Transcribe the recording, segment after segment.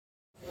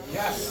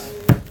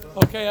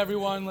Okay,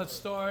 everyone, let's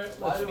start.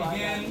 Let's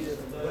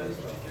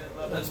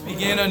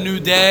begin a new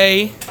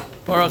day.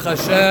 Baruch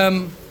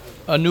Hashem,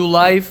 a new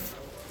life,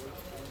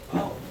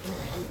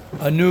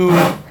 a new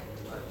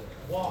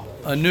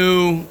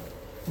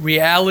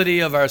reality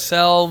of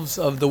ourselves,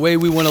 of the way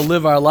we want to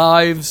live our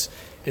lives.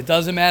 It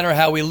doesn't matter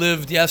how we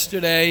lived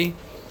yesterday.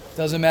 It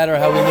doesn't matter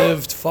how we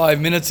lived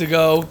 5 minutes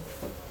ago.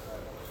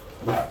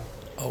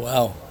 Oh,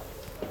 wow.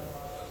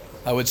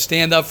 I would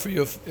stand up for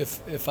you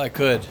if I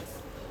could.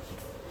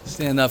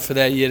 Stand up for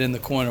that yid in the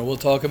corner. We'll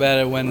talk about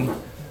it when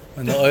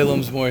the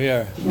oilam's more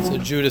here. It's a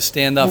Jew to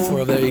stand up for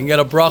over there. You can get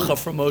a bracha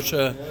from Moshe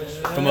Grove.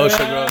 You can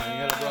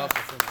get a bracha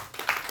from him.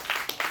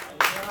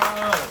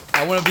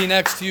 I want to be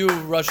next to you,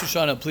 Rosh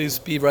Hashanah. Please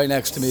be right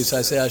next to me. So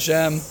I say,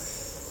 Hashem, I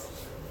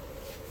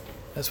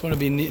just want to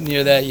be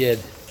near that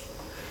yid.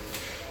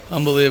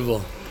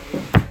 Unbelievable.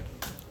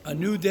 A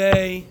new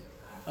day,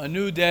 a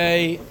new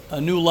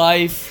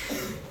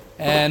life.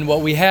 And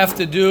what we have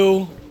to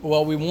do,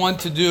 what we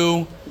want to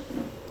do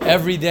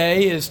every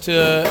day is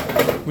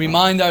to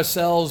remind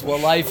ourselves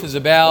what life is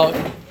about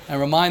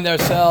and remind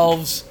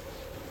ourselves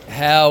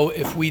how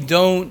if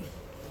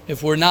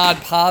we're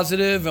not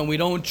positive and we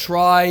don't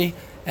try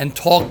and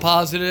talk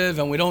positive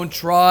and we don't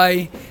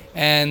try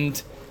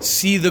and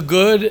see the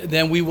good,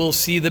 then we will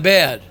see the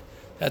bad.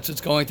 That's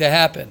what's going to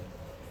happen.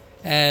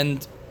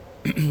 And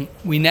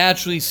we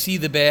naturally see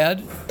the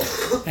bad,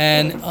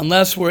 and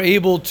unless we're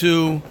able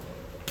to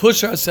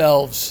push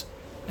ourselves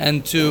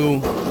and to,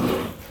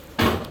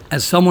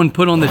 as someone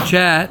put on the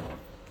chat,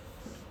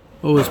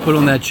 what was put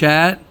on that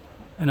chat,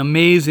 an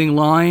amazing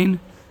line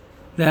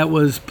that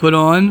was put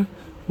on,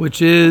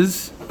 which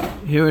is,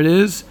 here it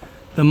is,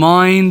 the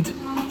mind,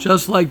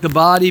 just like the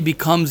body,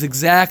 becomes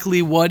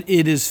exactly what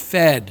it is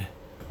fed.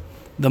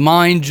 The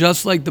mind,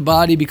 just like the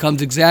body,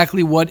 becomes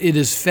exactly what it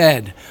is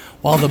fed.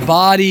 While the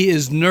body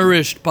is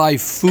nourished by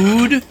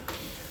food,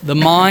 the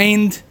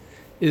mind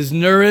is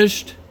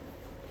nourished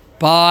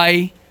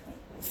by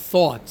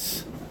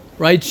thoughts.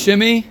 Right,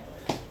 Shimmy?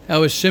 That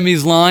was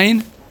Shimmy's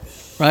line.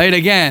 Right?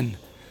 Again,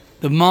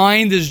 the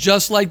mind is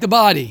just like the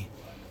body.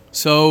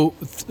 So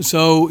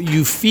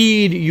you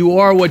feed, you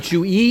are what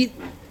you eat,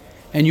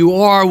 and you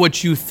are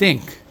what you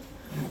think.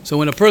 So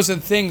when a person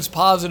thinks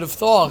positive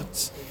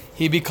thoughts,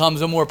 he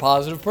becomes a more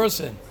positive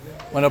person.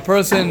 When a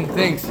person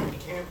thinks...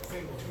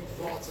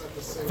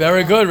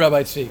 Very good,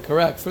 Rabbi Tzvi.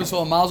 Correct. First of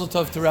all, Mazel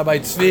Tov to Rabbi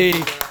Tzvi,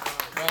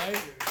 right?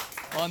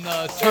 On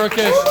the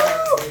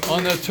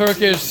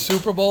Turkish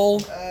Super Bowl,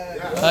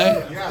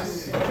 right?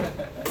 Yes.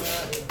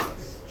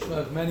 Should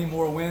have many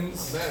more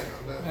wins.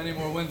 Many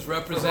more wins For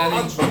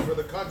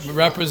the country.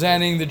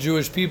 representing the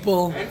Jewish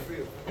people.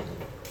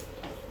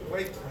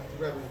 Wait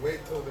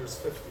till there's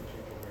 50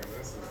 people,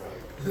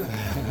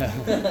 man.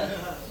 This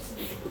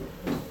is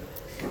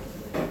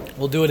like...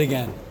 We'll do it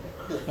again.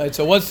 Right,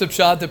 so what's the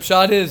pshat? The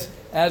pshat is,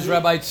 as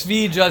Rabbi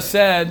Tzvi just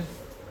said,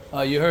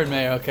 you heard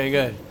me, okay,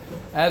 good.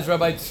 As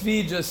Rabbi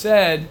Tzvi just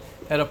said,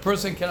 that a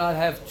person cannot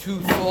have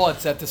two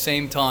thoughts at the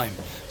same time.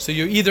 So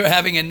you're either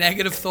having a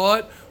negative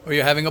thought or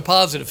you're having a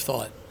positive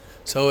thought.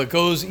 So it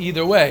goes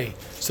either way.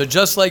 So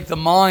just like the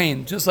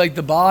mind, just like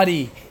the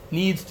body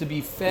needs to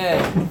be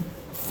fed,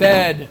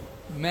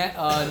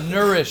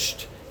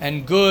 nourished,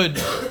 and good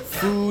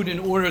food in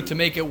order to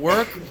make it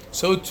work,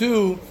 so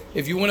too,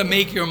 if you want to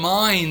make your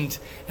mind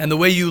and the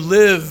way you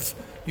live,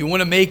 you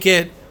want to make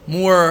it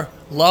more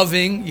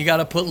loving, you got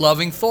to put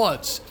loving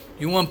thoughts.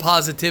 You want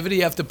positivity,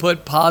 you have to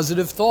put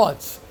positive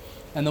thoughts.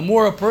 And the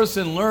more a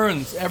person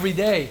learns every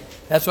day,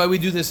 that's why we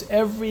do this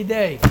every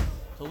day,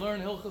 to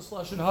learn Hilchos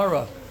Lashon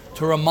Hara,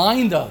 to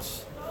remind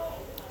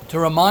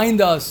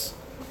us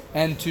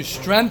and to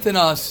strengthen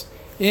us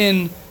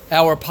in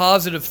our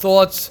positive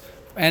thoughts.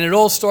 And it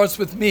all starts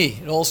with me.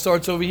 It all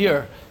starts over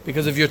here.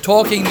 Because if you're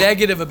talking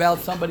negative about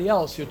somebody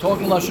else, you're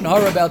talking Lashon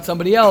Hara about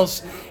somebody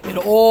else, it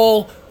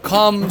all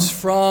comes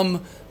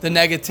from the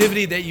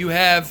negativity that you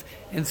have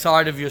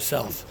inside of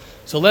yourself.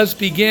 So let's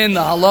begin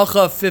the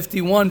halacha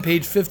 51,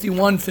 page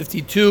 51,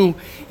 52,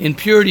 in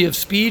purity of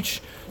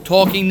speech,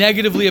 talking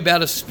negatively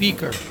about a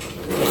speaker.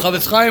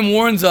 Chofetz Chaim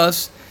warns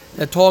us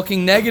that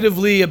talking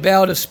negatively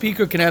about a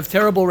speaker can have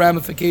terrible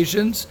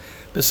ramifications.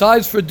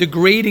 Besides for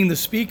degrading the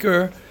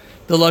speaker,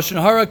 the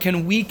Lashon Hara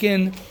can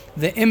weaken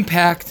the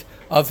impact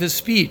of his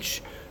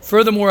speech.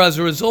 Furthermore, as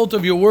a result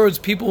of your words,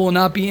 people will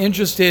not be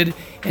interested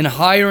in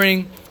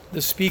hiring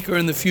the speaker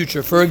in the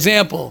future. For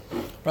example,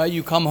 right,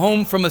 you come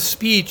home from a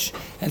speech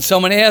and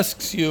someone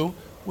asks you,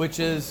 which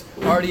is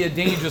already a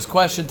dangerous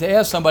question to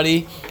ask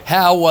somebody,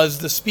 how was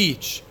the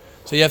speech?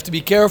 So you have to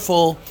be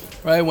careful,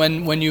 right,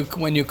 when you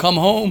come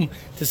home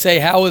to say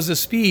how was the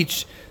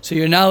speech, so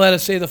you're not allowed to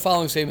say the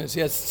following statements.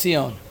 Yes,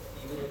 Sion.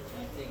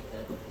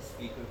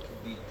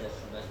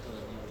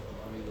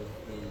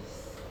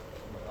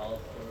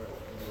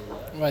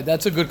 Right,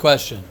 that's a good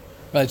question.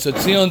 Right, so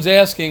Tzion's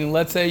asking,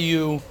 let's say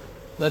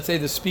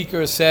the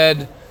speaker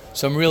said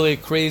some really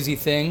crazy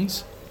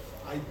things.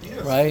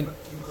 Ideas. Right? You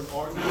can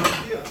argue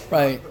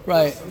ideas.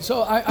 Right.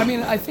 So, I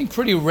mean, I think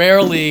pretty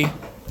rarely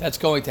that's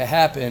going to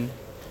happen.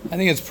 I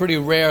think it's pretty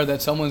rare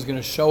that someone's going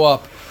to show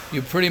up.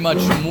 You pretty much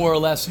more or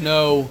less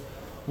know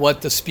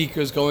what the speaker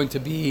is going to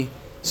be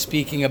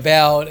speaking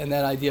about and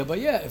that idea. But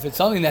yeah, if it's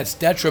something that's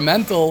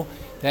detrimental,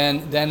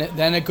 then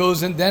it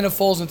goes in, then it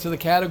falls into the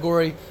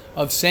category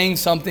of saying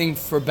something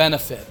for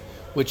benefit,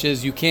 which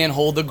is you can't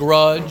hold a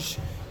grudge,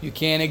 you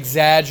can't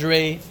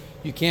exaggerate,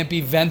 you can't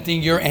be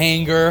venting your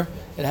anger.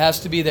 It has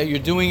to be that you're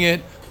doing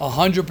it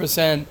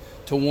 100%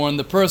 to warn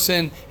the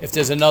person. If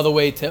there's another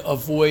way to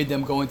avoid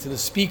them going to the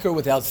speaker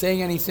without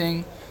saying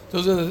anything,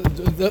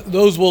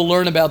 those we'll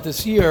learn about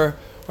this year,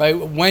 right?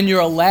 When you're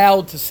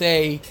allowed to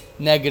say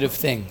negative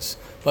things.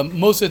 But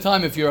most of the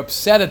time, if you're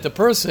upset at the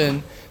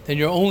person, then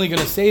you're only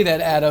going to say that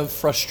out of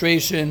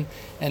frustration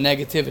and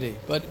negativity.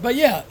 But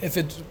yeah, if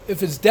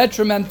it's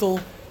detrimental,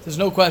 there's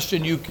no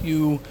question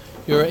you're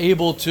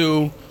able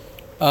to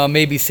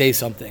maybe say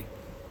something.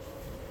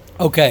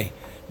 Okay,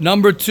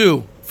 number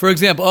 2. For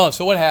example,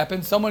 so what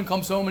happens? Someone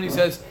comes home and he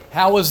says,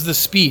 "How was the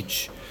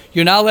speech?"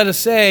 You're not allowed to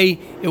say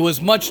it was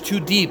much too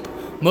deep.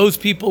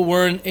 Most people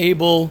weren't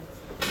able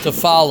to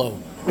follow,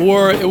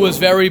 or it was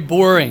very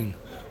boring,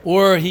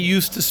 or he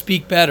used to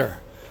speak better.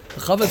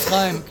 The Chofetz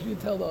Chaim, can you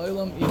tell the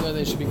Olam either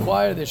they should be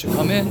quiet or they should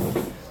come in?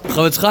 The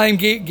Chofetz Chaim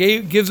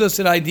gives us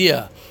an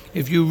idea.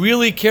 If you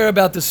really care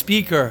about the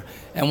speaker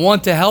and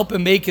want to help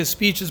him make his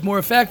speeches more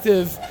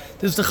effective,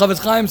 this the Chofetz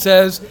Chaim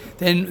says,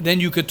 then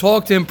you could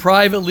talk to him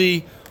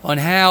privately on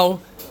how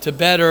to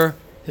better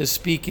his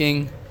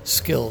speaking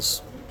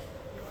skills.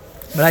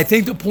 But I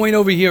think the point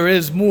over here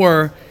is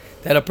more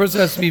that a person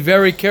has to be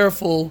very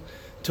careful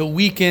to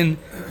weaken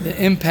the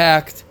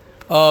impact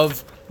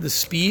of the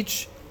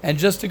speech, and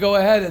just to go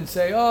ahead and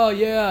say, "Oh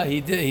yeah,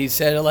 he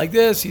said it like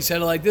this,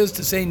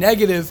 to say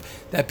negative,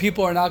 that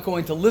people are not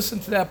going to listen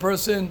to that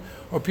person,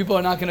 or people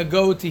are not going to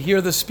go to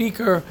hear the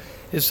speaker,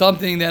 is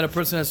something that a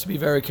person has to be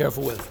very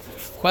careful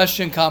with.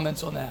 Question,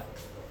 comments on that?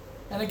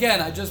 And again,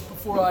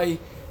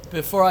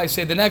 before I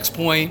say the next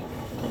point,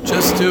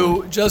 just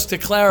to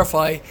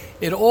clarify,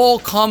 it all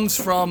comes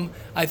from,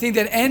 I think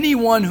that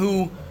anyone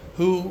who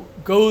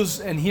goes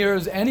and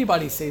hears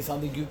anybody say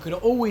something, you could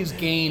always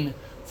gain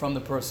from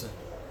the person.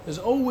 There's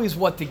always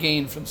what to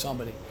gain from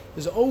somebody.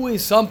 There's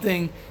always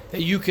something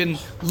that you can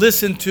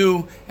listen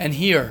to and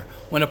hear.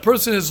 When a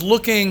person is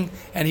looking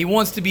and he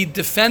wants to be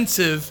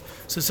defensive,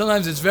 so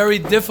sometimes it's very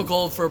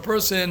difficult for a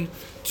person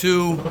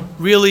to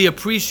really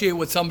appreciate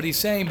what somebody's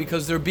saying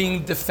because they're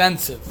being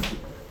defensive.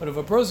 But if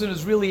a person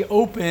is really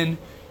open,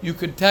 you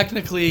could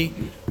technically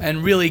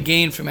and really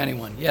gain from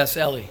anyone. Yes,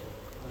 Ellie?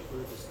 Like we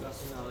were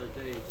discussing the other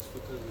day, just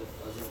because it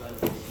doesn't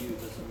benefit you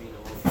doesn't mean it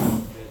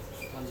won't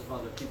benefit tons of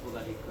other people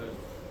that he could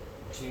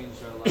change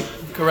their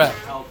lives. Correct.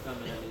 Help them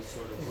in any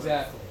sort of way.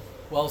 Exactly.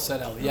 Well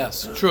said, Ellie.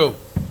 Yes, true.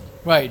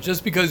 Right.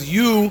 Just because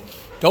you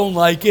don't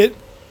like it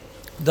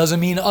doesn't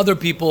mean other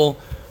people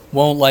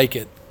won't like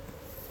it.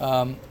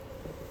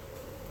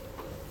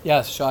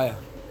 Yes, Shia.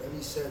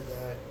 Rebbe said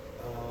that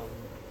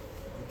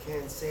you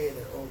can't say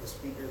that, the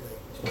speaker,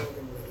 like, told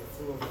him, like, it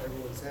flew over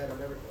everyone's head or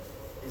whatever.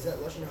 Is that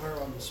Lashon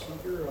Hara on the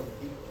speaker or on the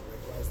people?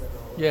 Like, why is that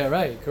not allowed? Yeah,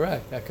 right,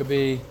 correct. That could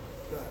be,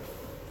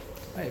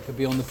 right, it could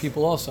be on the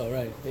people also,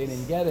 right. They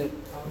didn't get it.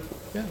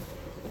 Yeah,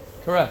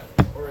 correct.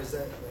 Or is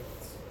that,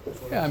 like...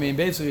 Yeah, I mean,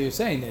 basically you're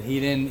saying that he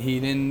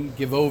didn't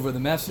give over the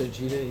message.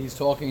 He's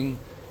talking,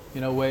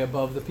 way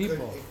above the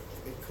people.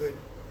 It could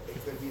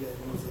be that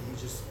it means that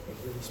he's just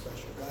a really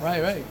special guy.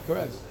 Right,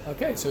 correct.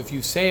 Okay, so if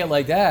you say it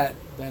like that,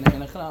 then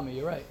in a chanami,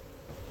 you're right.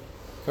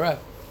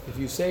 Correct. If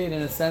you say it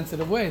in a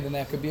sensitive way, then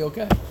that could be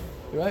okay.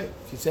 You're right.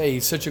 If you say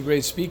he's such a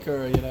great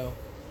speaker,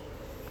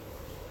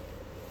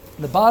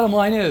 The bottom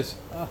line is,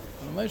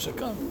 Moshe,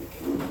 come.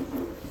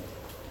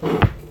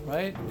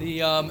 Right?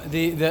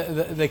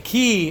 The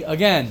key,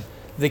 again,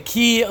 the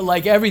key,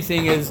 like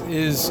everything,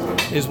 is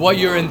what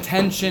your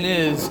intention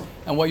is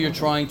and what you're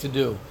trying to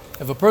do.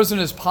 If a person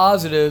is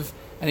positive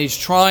and he's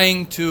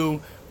trying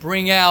to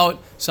bring out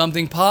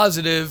something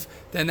positive,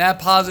 then that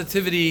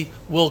positivity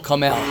will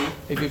come out.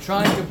 If you're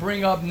trying to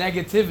bring up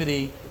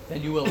negativity,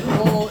 then you will.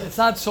 It's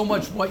not so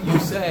much what you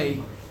say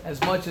as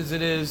much as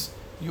it is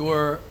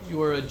your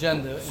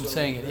agenda in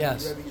saying it.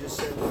 Yes. Rebbe just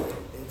said that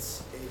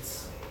it's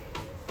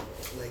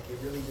like it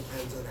really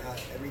depends on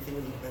everything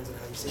really depends on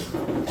how you say it.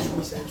 It's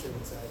really sensitive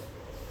inside.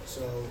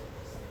 So,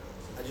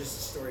 just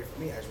a story for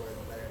me. I just want to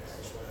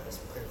have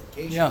some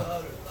clarification.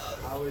 Yeah.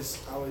 I was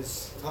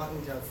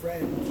talking to a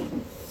friend,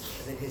 and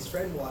then his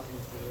friend walked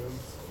into the room,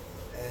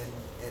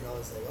 and I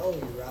was like, "Oh,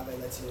 your rabbi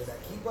lets you wear that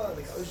kippah?"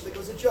 Like it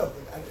was a joke.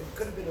 Like it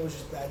could have been, it was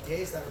just bad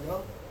taste. I don't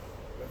know.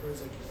 My friend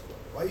was like,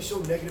 "Why are you so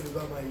negative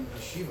about my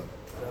yeshiva?"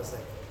 And I was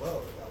like,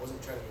 "Well, I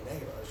wasn't trying to be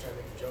negative. I was trying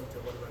to make a joke to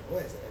one of my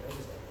boys." Like, I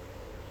noticed that.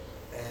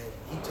 And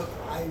he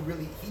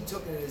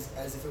took it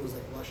as if it was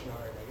like Lashon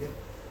Hara negative.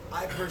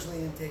 I personally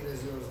didn't take it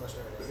as if it was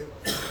Lashon Hara negative.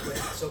 But,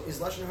 so is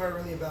Lashon Hara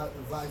really about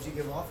the vibes you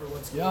give off, or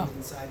what's going on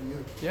inside of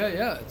you?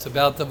 Yeah. It's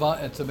about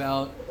it's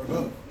about or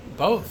both.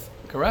 Both.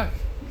 Correct.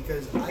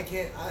 Because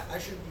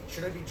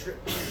should I be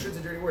shit's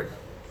a dirty word.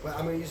 but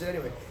I'm gonna use it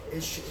anyway.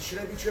 Should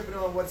I be tripping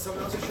on what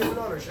someone else is tripping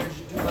on, or should I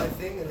just do my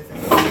thing? And if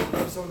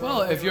someone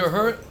Well, if you're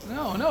hurt,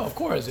 no, of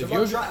course. If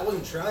you're I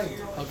wasn't trying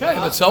to. okay,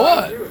 but so I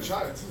what? agree with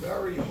Chai. It's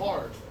very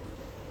hard.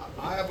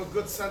 I have a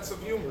good sense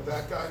of humor.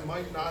 That guy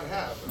might not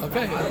have.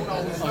 Okay. I don't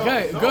always know.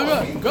 Okay, No, good,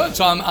 I mean, good.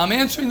 So I'm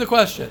answering the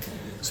question.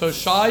 So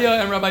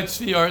Shaya and Rabbi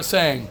Tzvi are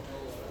saying,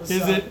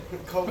 is it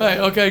right?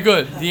 Okay,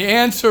 good. The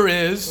answer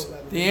is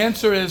to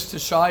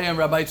Shaya and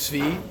Rabbi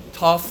Tzvi,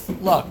 tough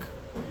luck.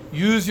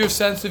 Use your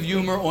sense of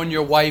humor on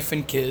your wife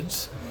and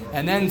kids,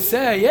 and then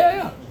say,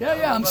 yeah.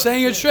 I'm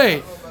saying it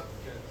straight.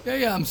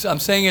 Yeah. I'm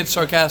saying it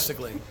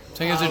sarcastically. I'm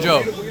saying it's a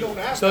joke. we don't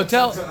have So that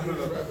tell. sense of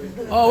humor.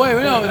 Oh wait,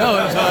 no.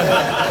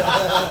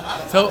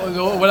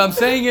 So what I'm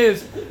saying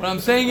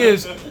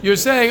is, you're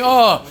saying,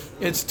 oh,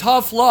 it's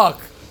tough luck.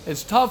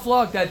 It's tough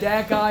luck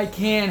that guy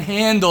can't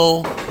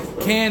handle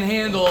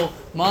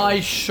my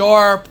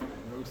sharp,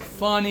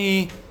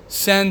 funny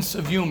sense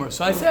of humor.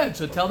 So I said,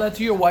 so tell that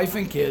to your wife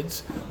and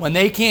kids when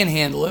they can't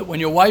handle it. When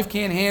your wife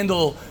can't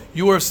handle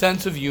your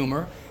sense of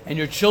humor, and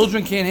your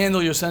children can't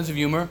handle your sense of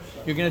humor,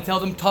 you're going to tell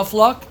them tough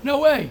luck? No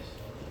way.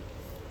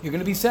 You're going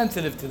to be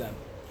sensitive to them.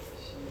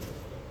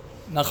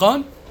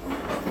 Nachon?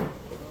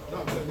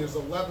 No, I'm saying there's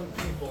 11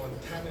 people and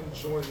 10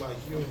 enjoy my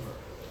humor.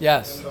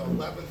 Yes. And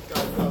the 11th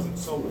guy doesn't.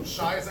 So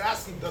Shai is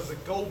asking, does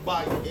it go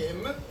by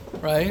him?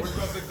 Right. Or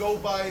does it go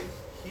by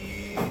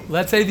he?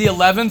 Let's say the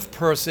 11th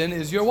person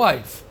is your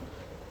wife.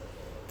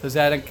 Does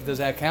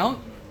that count?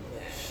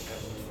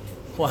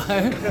 What?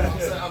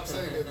 I'm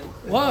saying it.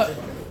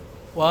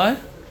 What?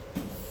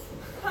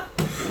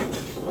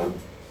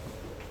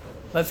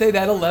 Let's say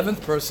that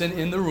 11th person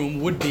in the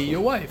room would be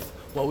your wife.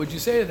 What would you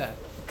say to that?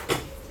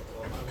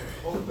 Well, I would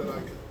hope that I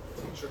could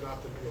teach her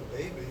not to be a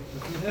baby.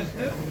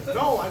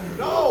 No,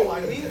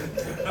 I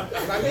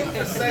mean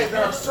to say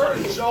there are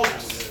certain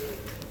jokes.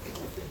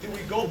 Do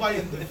we go by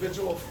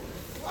individual?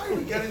 Why are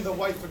we getting the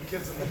wife and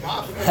kids in the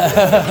mafia?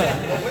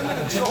 The women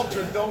and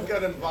children don't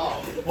get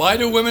involved. Why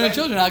do women and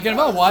children not get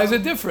involved? Why is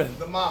it different?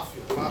 The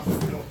mafia we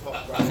don't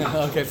talk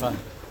about. Okay, fine.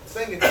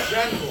 Saying in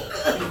general,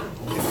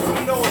 if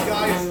you know a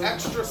guy is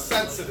extra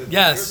sensitive,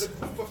 Yes. there's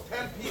a group of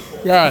 10 people.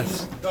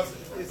 Yes.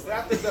 Is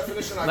that the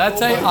definition? Let's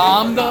say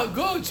I'm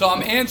good. So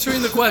I'm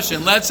answering the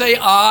question. Let's say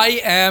I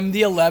am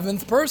the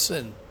 11th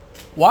person.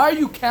 Why are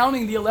you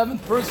counting the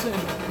 11th person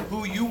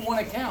who you want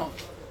to count?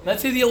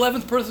 Let's say the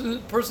 11th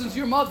person's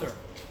your mother.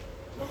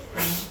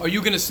 Are you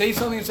going to say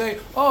something and say,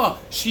 oh,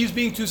 she's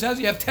being too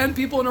sensitive? You have 10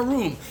 people in a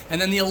room,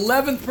 and then the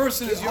 11th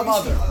person is your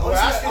mother. We're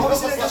asking what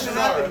the question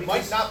are. It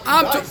might not be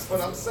nice, but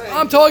I'm saying.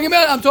 I'm talking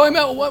about,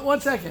 one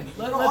second.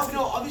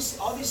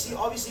 Obviously,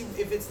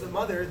 if it's the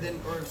mother, then,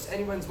 or if it's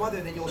anyone's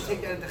mother, then you'll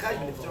take that into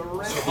cheshbon. If it's a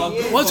random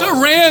yid.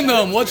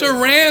 What's a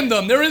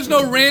random? There is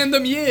no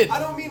random yid. I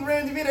don't mean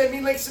random yid. I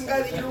mean like some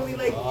guy that you're only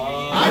like.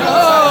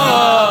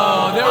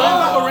 Oh, there is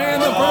no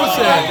random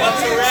person.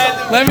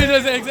 Let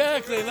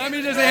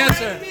me just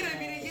answer.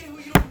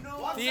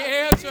 The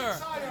answer.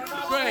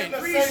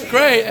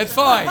 Great, it's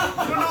fine.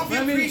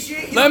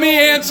 Let me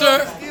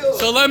answer.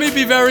 So let me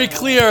be very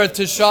clear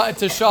to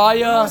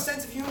Shaya.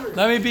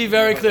 Let me be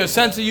very clear.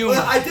 Sense of humor.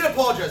 Well, I did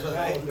apologize, by the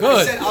way.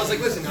 Good. I was like,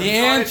 listen. The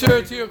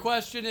answer to your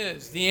question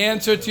is.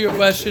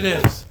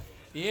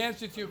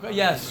 Yes,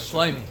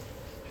 Shlomi.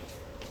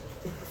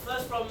 The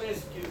first problem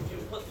is you're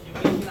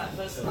making that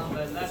first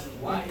number 11.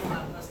 Why is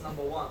that first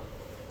number 1?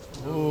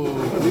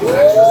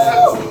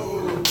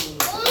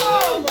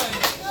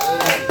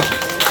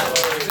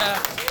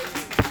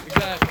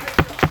 Exactly.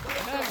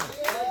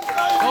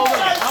 Hold on.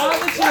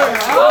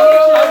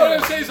 I want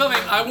to say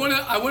something.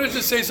 I want to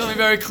just say something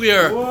very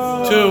clear.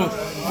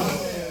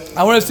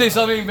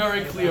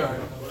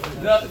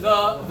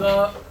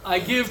 I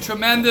give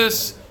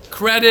tremendous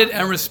credit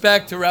and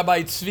respect to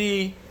Rabbi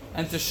Tzvi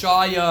and to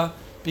Shaya,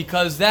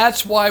 because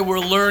that's why we're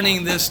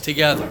learning this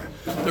together.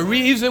 The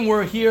reason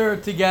we're here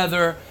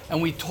together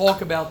and we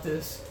talk about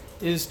this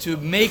is to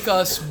make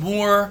us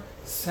more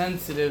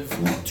sensitive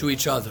to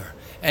each other.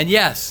 And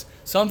yes,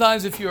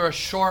 sometimes if you're a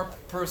sharp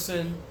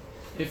person,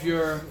 if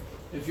you're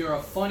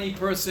a funny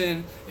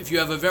person, if you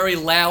have a very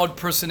loud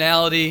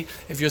personality,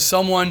 if you're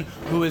someone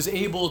who is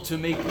able to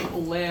make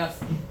people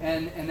laugh,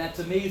 and that's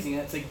amazing.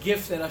 That's a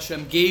gift that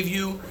Hashem gave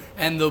you,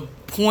 and the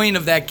point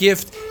of that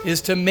gift is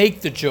to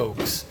make the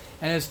jokes,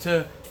 and is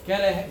to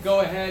go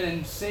ahead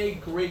and say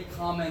great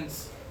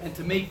comments and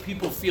to make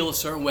people feel a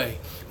certain way.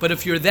 But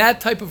if you're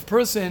that type of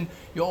person,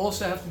 you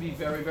also have to be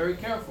very, very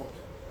careful.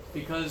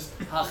 Because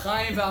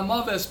ha'chaim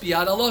v'amaves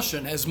biyad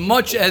haloshen, as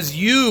much as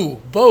you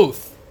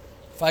both,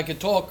 if I could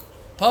talk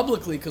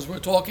publicly, because we're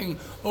talking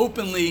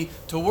openly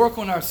to work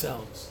on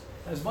ourselves,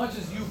 as much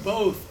as you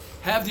both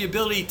have the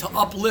ability to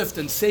uplift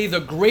and say the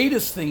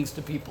greatest things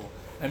to people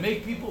and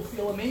make people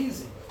feel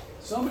amazing.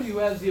 Somebody who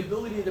has the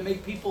ability to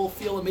make people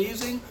feel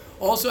amazing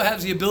also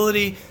has the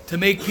ability to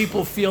make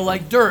people feel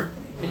like dirt.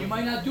 And you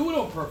might not do it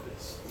on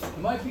purpose. It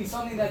might be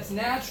something that's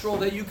natural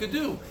that you could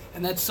do.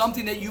 And that's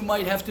something that you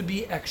might have to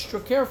be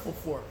extra careful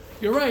for.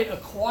 You're right, a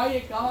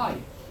quiet guy,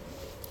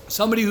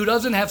 Somebody who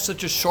doesn't have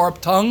such a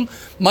sharp tongue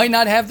might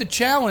not have the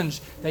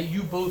challenge that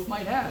you both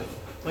might have.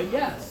 But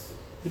yes,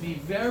 to be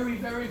very,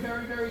 very,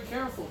 very, very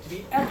careful, to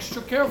be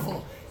extra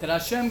careful, that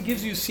Hashem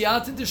gives you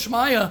siyata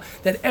d'shmaya,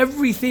 that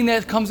everything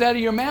that comes out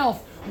of your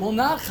mouth will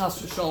not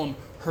chas v'shalom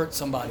hurt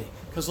somebody.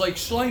 Because like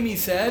Shlomi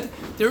said,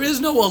 there is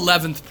no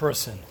 11th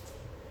person.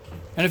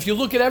 And if you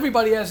look at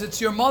everybody as it's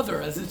your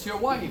mother, as it's your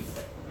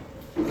wife.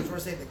 I just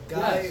want to say the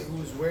guy who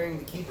was wearing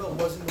the kippah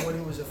wasn't the one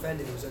who was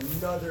offended. It was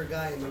another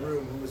guy in the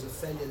room who was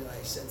offended that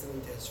I said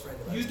something to his friend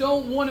about You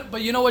don't want it,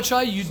 but you know what,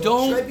 Shai? You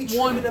don't should I be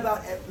want. tripping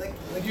about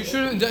You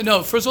shouldn't.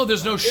 No, first of all,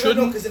 there's no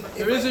shouldn't.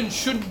 There isn't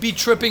shouldn't be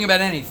tripping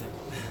about anything,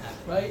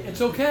 right?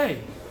 It's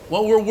okay.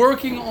 What we're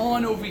working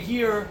on over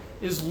here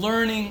is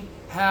learning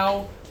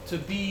how to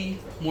be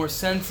more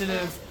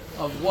sensitive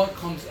of what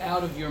comes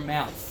out of your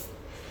mouth.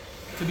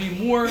 To be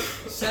more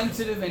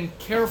sensitive and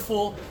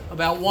careful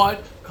about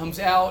what comes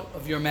out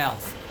of your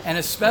mouth. And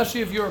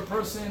especially if you're a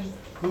person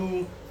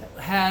who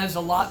has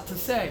a lot to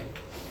say.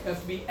 You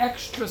have to be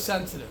extra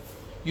sensitive.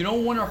 You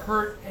don't want to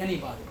hurt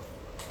anybody.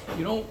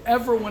 You don't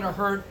ever want to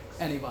hurt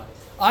anybody.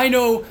 I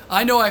know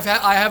I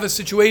have a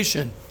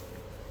situation.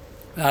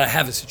 I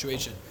have a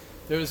situation.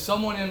 There is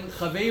someone in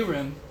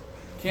Chaveirim,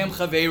 Camp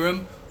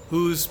Chaveirim,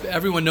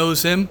 everyone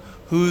knows him,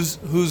 who's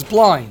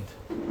blind.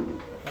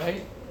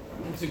 Right?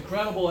 It's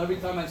incredible. Every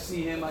time I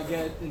see him, I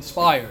get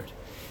inspired.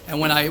 And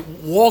when I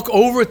walk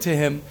over to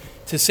him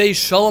to say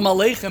Shalom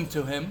Aleichem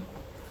to him,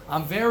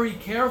 I'm very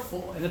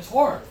careful, and it's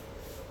hard.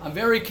 I'm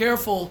very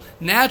careful.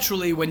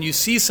 Naturally, when you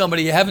see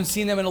somebody, you haven't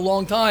seen them in a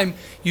long time,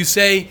 you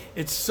say,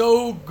 it's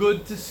so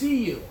good to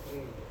see you.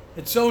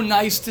 It's so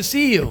nice to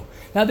see you.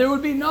 Now, there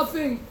would be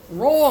nothing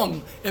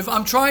wrong if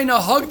I'm trying to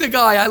hug the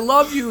guy. I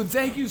love you.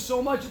 Thank you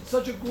so much. It's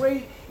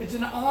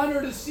an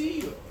honor to see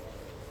you.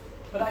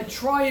 But I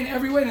try in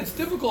every way, and it's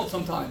difficult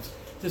sometimes,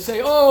 to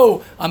say,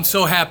 oh, I'm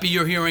so happy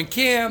you're here in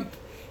camp.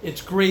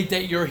 It's great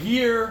that you're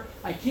here.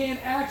 I can't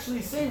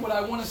actually say what I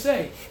want to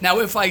say. Now,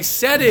 if I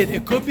said it,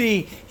 it could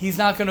be he's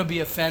not going to be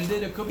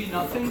offended. It could be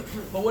nothing.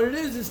 But what it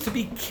is to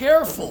be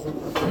careful.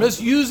 I'm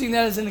just using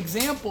that as an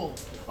example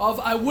of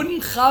I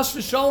wouldn't chas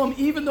v'shalom,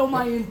 even though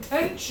my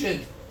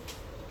intention,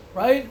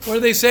 right? What do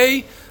they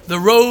say? The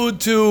road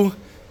to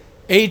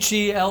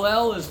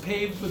Hell is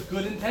paved with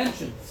good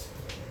intentions.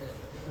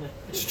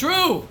 It's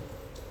true.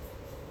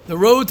 The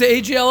road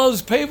to Hell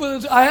is paved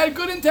with... I had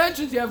good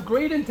intentions. You have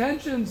great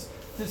intentions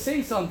to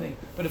say something.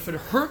 But if it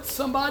hurts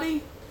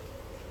somebody,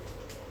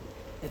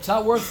 it's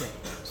not worth it.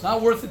 It's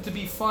not worth it to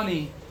be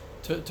funny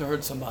to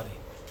hurt somebody.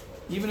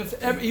 Even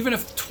if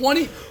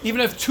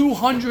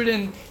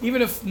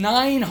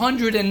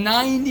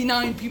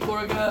 999 people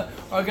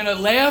are gonna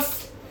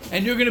laugh,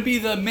 and you're gonna be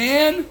the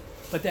man,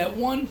 but that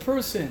one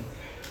person's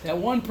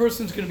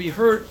gonna be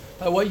hurt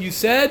by what you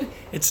said.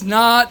 It's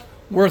not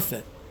worth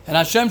it. And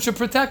Hashem should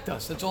protect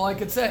us. That's all I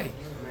could say.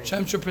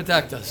 Hashem should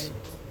protect us.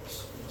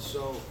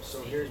 So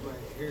here's the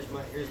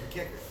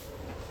kicker.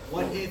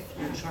 What if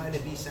you're trying to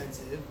be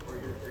sensitive, or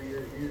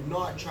you're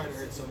not trying to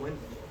hurt someone,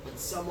 but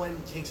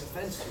someone takes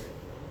offense to it?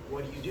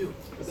 What do?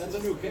 But that's a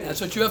new case.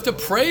 That's what you have to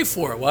pray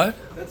for. What?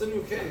 That's a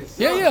new case.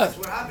 Yeah. That's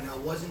what happened. I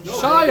wasn't No,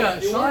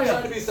 Shia. you weren't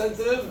trying to be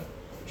sensitive.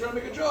 You're trying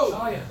to make a joke.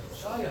 Shia.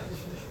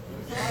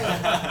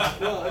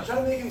 No, I'm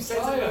trying to make him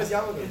sensitive as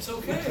Yamato. It's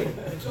okay.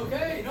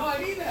 No, I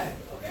mean that.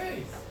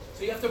 Okay.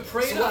 So you have to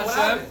pray So to what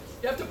Hashem. happened?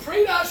 You have to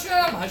pray to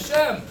Hashem.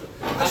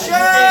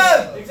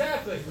 Hashem!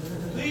 Exactly.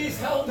 Please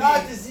help me.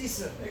 Dr.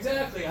 Zisa.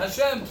 Exactly.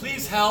 Hashem,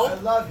 please help. I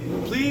love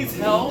you. Please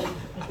help.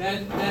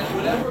 That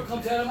whatever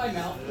comes out of my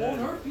mouth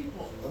won't hurt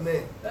people.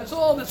 Amen. That's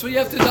all. That's what you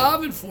have to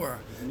daven for.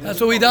 That's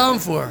what we daven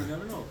for. You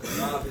never know.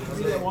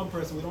 See that one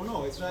person, we don't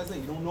know. It's what I say.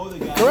 You don't know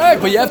the guy.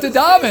 Correct, but you have to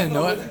daven.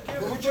 No,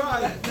 But we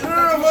try.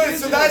 No, wait,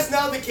 so that's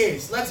not the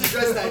case. Let's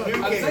address that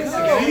new case.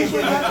 Okay?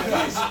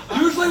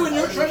 Usually when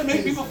you're trying to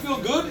make people feel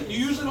good, you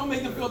usually don't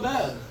make them feel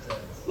bad.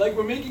 Like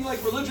we're making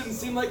like religion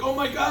seem like, oh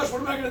my gosh,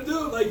 what am I gonna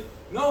do? Like,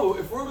 no,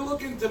 if we're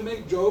looking to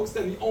make jokes,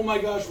 then oh my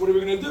gosh, what are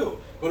we gonna do?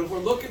 But if we're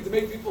looking to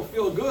make people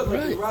feel good,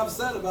 like the Rav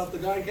said about the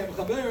guy in Camp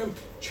Chaverim,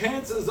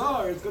 chances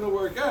are it's gonna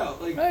work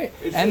out. Like, right.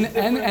 it's And just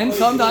different and ways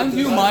sometimes to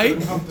you do might.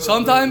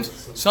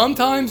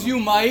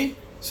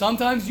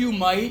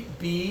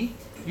 that.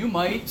 You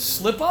might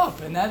slip up,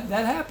 and that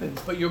happens.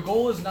 But your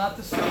goal is not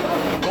to slip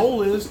up. Your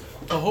goal is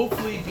to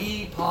hopefully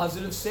be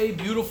positive, say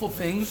beautiful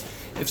things.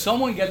 If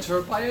someone gets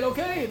hurt by it,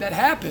 okay, that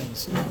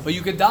happens. But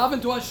you could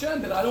daven to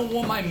Hashem that I don't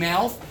want my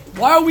mouth.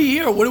 Why are we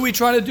here? What are we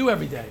trying to do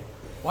every day?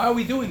 Why are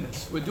we doing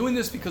this? We're doing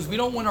this because we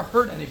don't want to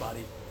hurt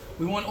anybody.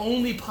 We want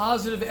only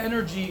positive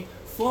energy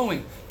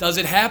flowing. Does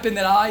it happen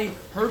that I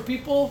hurt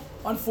people?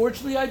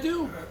 Unfortunately, I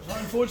do.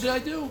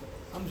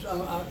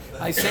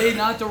 I say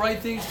not the right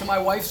things to my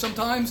wife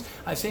sometimes.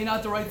 I say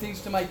not the right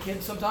things to my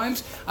kids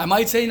sometimes. I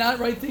might say not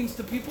right things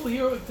to people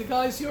here, to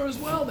guys here as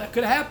well. That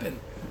could happen.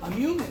 I'm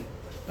human.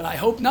 But I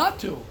hope not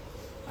to.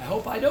 I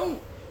hope I don't.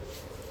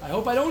 I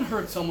hope I don't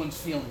hurt someone's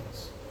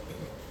feelings.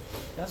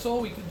 That's all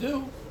we could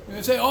do. You're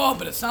going to say, oh,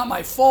 but it's not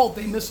my fault.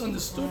 They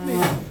misunderstood me.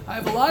 I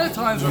have a lot of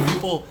times where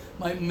people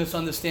might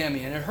misunderstand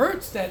me, and it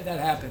hurts that that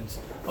happens.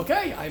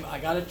 Okay, I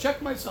got to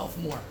check myself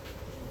more.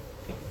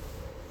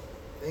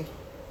 Thank you.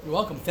 You're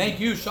welcome. Thank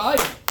you, Shai.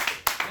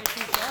 Thank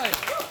you, Shai.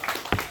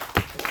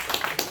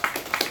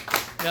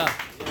 Yeah.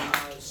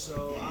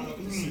 So I don't know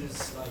if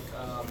this is like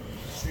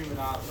streaming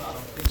out, but I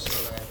don't think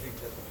so. Like, I think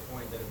that the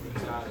point that it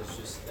brings out is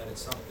just that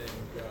it's something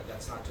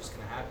that's not just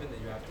going to happen, that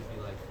you have to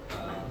be like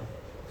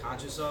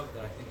conscious of.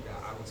 That I think that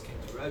I once came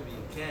to Rebbe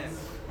in camp,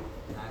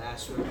 and I'd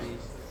asked Rebbe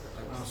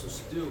like what I'm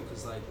supposed to do,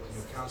 because like when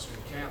you're counseling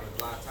in camp,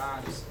 like a lot of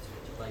times,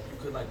 like you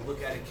could like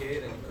look at a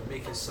kid and you could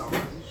make his summer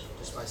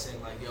just by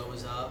saying like, yo,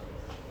 what's up?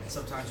 And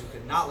sometimes you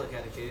could not look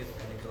at a kid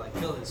and it could like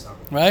kill his summer.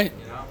 Right.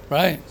 You know?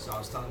 Right. So I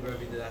was telling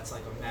Rebbe that that's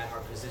like a mad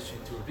hard position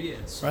to be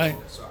in. So, Right.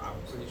 So I'm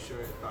pretty sure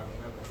if I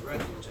remember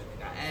correctly, which I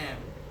think I am,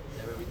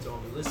 that Rebbe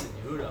told me, listen,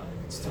 Yehuda,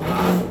 if it's too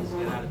hot, just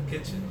get out of the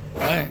kitchen.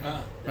 Right.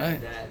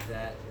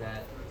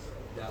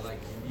 That like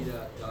you need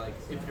like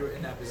if you're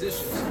in that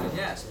position, so then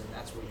yes, and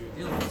that's what you're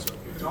dealing with. So if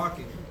you're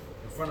talking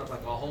in front of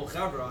like a whole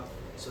chevra,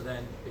 so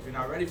then if you're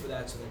not ready for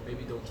that, so then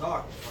maybe don't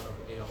talk in front of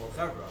a whole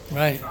chevra.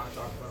 Right. If you're trying to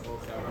talk in front of a whole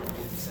chevra, you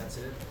need to be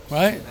sensitive.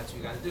 Right. And that's what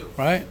you got to do.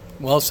 Right.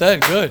 Well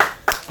said. Good.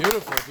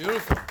 Beautiful.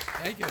 Beautiful.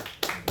 Thank you.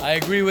 I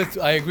agree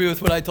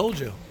with what I told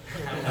you.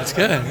 That's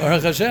good.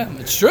 Baruch Hashem.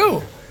 It's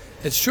true.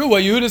 It's true.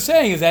 What Yehuda is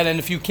saying is that, and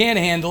if you can't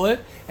handle it,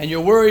 and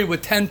you're worried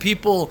with 10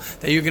 people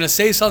that you're going to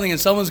say something and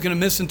someone's going to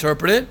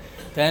misinterpret it,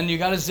 then you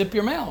got to zip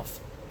your mouth.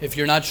 If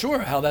you're not sure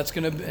how that's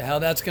going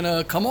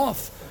to come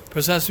off, the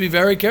person has to be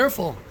very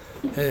careful.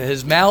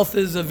 His mouth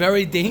is a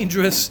very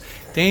dangerous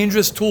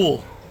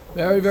tool.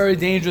 Very, very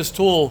dangerous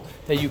tool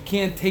that you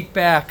can't take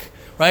back,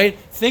 right?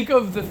 Think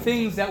of the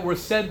things that were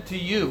said to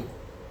you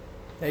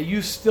that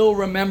you still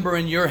remember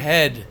in your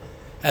head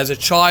as a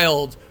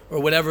child or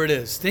whatever it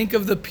is. Think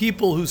of the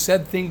people who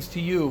said things to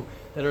you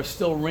that are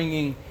still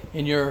ringing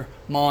in your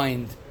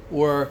mind,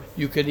 or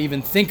you could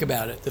even think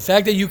about it. The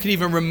fact that you could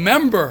even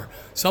remember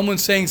someone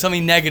saying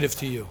something negative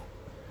to you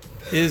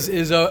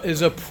is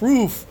a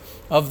proof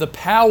of the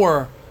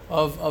power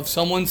of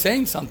someone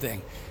saying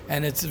something.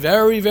 And it's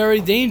very,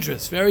 very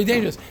dangerous, very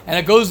dangerous. And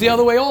it goes the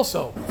other way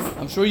also.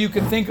 I'm sure you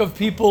can think of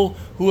people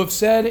who have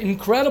said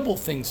incredible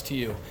things to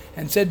you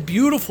and said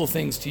beautiful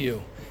things to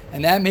you.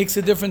 And that makes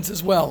a difference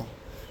as well.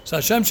 So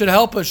Hashem should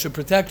help us, should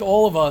protect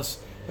all of us,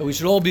 that we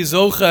should all be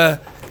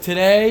zocha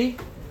today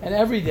and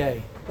every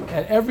day.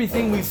 That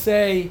everything we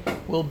say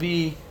will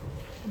be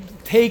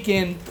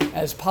taken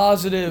as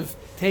positive,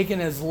 taken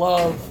as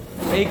love,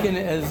 taken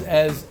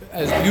as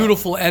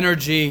beautiful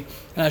energy.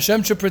 And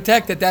Hashem should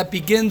protect that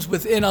begins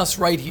within us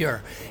right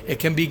here. It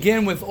can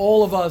begin with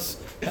all of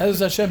us, as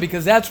Hashem,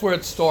 because that's where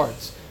it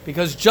starts.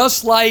 Because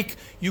just like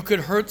you could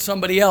hurt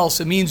somebody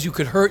else, it means you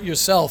could hurt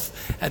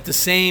yourself at the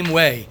same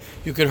way.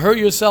 You could hurt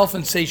yourself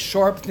and say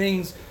sharp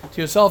things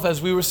to yourself,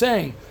 as we were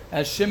saying.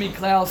 As Shimi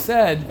Klau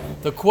said,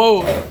 the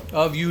quote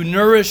of you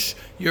nourish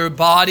your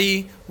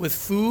body with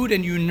food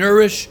and you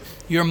nourish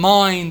your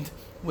mind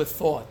with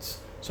thoughts.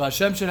 So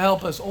Hashem should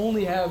help us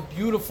only have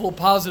beautiful,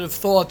 positive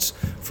thoughts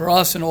for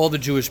us and all the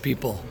Jewish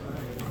people.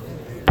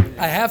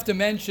 I have to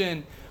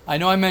mention, I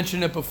know I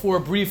mentioned it before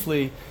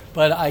briefly,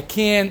 but I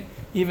can't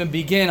even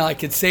begin. I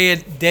could say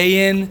it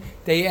day in,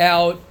 day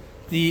out,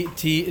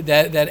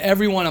 that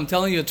everyone, I'm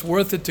telling you, it's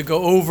worth it to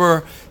go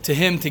over to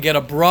him, to get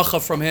a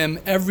bracha from him.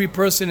 Every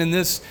person in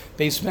this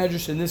Beis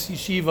Medrash, in this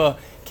yeshiva,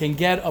 can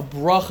get a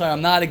bracha.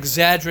 I'm not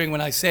exaggerating when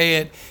I say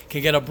it.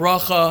 Can get a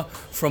bracha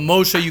from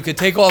Moshe. You could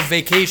take off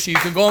vacation. You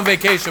can go on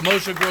vacation.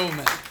 Moshe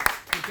Groveman.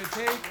 You could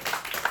take.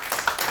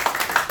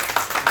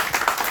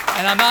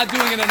 And I'm not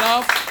doing it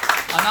enough.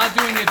 I'm not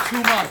doing it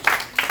too much.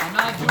 I'm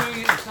not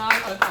doing it. It's not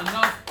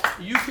enough.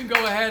 You can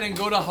go ahead and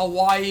go to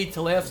Hawaii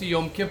till after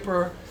Yom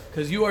Kippur,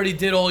 because you already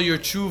did all your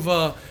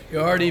tshuva,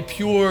 you're already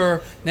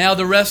pure. Now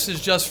the rest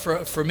is just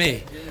for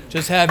me.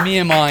 Just have me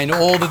in mind,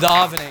 all the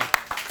davening.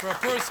 For a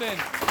person,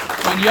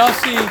 when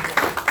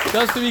Yossi,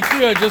 just to be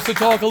clear, just to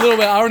talk a little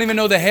bit, I don't even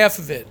know the half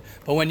of it,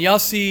 but when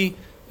Yossi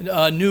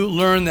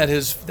learned that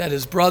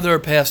his brother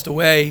passed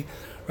away,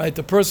 right,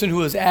 the person who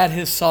was at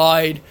his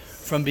side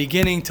from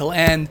beginning till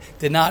end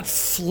did not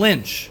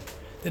flinch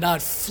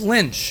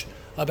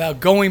about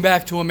going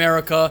back to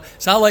America.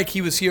 It's not like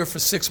he was here for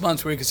 6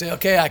 months where he could say,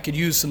 okay, I could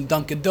use some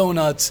Dunkin'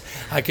 Donuts,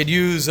 I could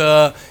use,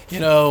 all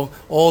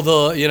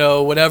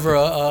the, whatever,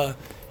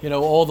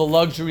 all the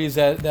luxuries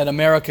that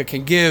America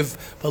can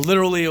give. But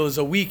literally it was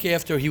a week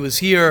after he was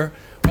here,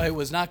 right? It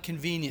was not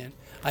convenient.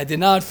 I did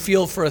not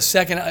feel for a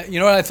second, you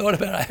know what I thought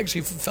about it? I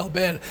actually felt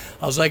bad.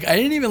 I was like, I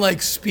didn't even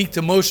speak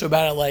to Moshe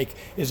about it,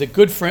 is it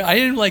good for him? I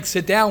didn't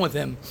sit down with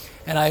him.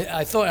 And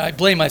I thought, I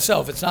blame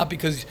myself. It's not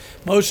because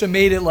Moshe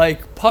made it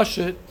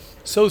pashut,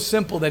 so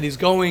simple that he's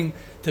going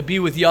to be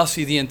with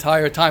Yossi the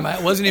entire time.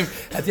 I wasn't even,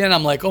 at the end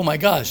I'm like, oh my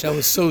gosh, that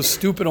was so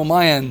stupid on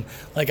my end.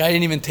 I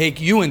didn't even take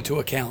you into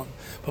account.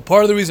 But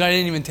part of the reason I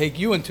didn't even take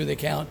you into the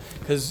account,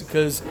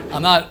 because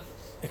I'm not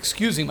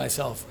excusing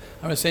myself.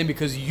 I'm just saying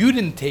because you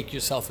didn't take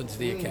yourself into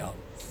the account.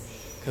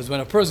 Because when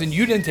a person,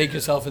 you didn't take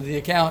yourself into the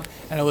account,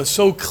 and it was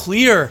so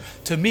clear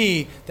to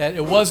me that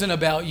it wasn't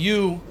about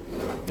you,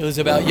 it was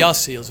about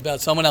Yossi, it was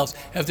about someone else.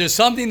 If there's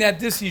something that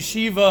this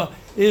yeshiva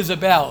is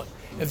about,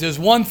 if there's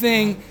one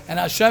thing, and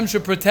Hashem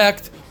should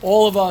protect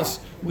all of us,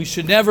 we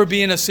should never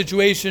be in a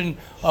situation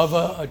of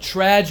a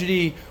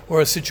tragedy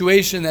or a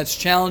situation that's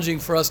challenging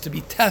for us to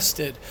be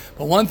tested.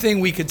 But one thing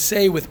we could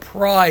say with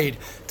pride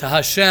to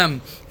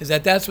Hashem is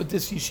that that's what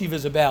this yeshiva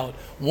is about.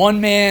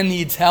 One man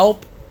needs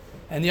help,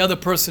 and the other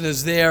person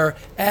is there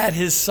at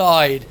his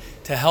side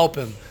to help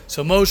him.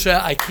 So Moshe,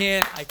 I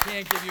can't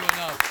give you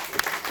enough.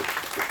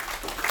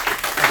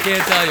 I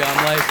can't tell you.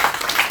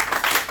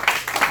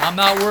 I'm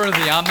not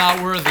worthy.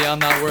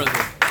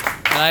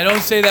 And I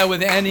don't say that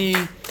with any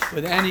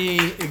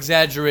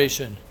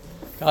exaggeration.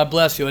 God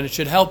bless you. And it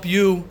should help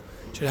you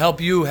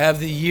have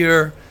the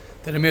year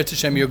that Amir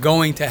Tashem you're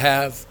going to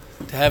have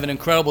an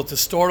incredible, to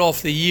start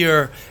off the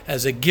year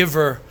as a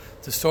giver,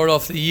 to start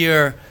off the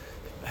year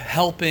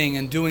helping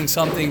and doing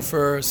something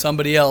for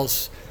somebody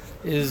else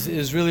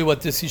is really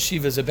what this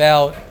yeshiva is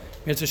about.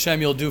 Amir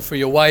Tashem you'll do for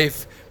your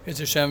wife, Amir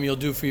Tashem you'll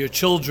do for your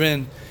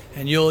children,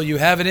 and you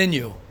have it in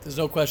you. There's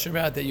no question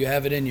about that. You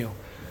have it in you.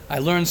 I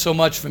learned so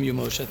much from you,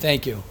 Moshe.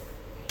 Thank you.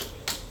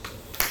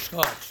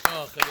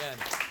 Shkoch again.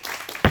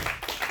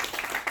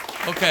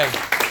 Okay.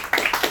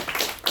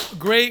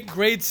 Great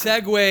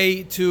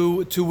segue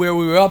to where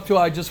we were up to.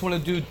 I just want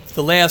to do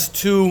the last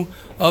two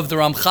of the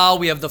Ramchal.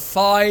 We have the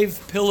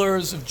 5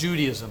 pillars of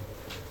Judaism.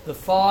 The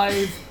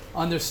 5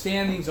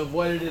 understandings of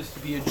what it is to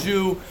be a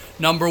Jew.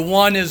 Number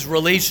 1 is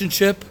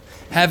relationship,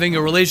 having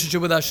a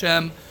relationship with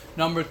Hashem.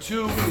 Number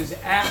 2 is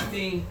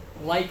acting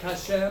like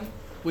Hashem,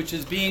 which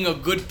is being a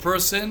good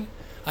person.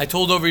 I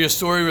told over your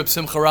story, Reb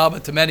Simcha Rabbah,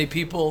 to many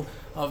people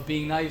of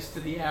being nice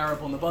to the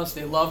Arab on the bus.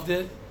 They loved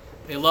it,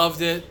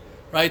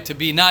 right? To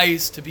be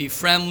nice, to be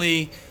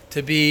friendly,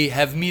 to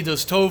have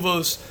midos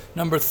tovos.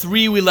 Number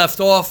 3 we left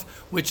off,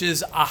 which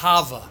is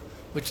ahava,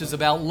 which is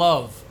about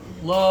love.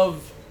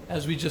 Love,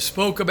 as we just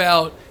spoke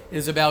about,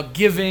 is about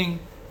giving,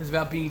 is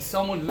about being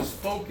someone who's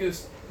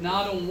focused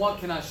not on what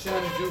can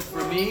Hashem do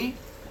for me,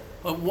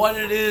 but what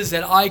it is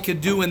that I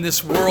could do in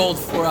this world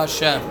for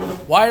Hashem.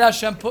 Why did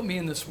Hashem put me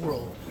in this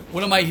world?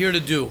 What am I here to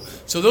do?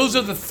 So those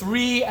are the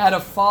 3 out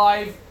of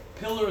 5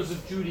 pillars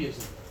of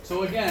Judaism.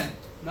 So again,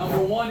 number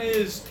 1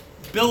 is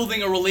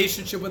building a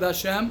relationship with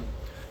Hashem.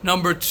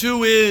 Number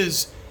 2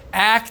 is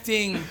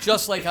acting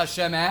just like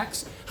Hashem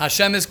acts.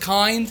 Hashem is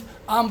kind,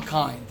 I'm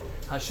kind.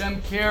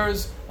 Hashem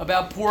cares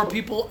about poor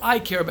people, I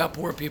care about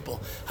poor people.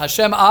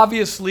 Hashem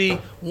obviously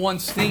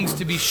wants things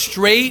to be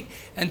straight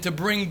and to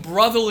bring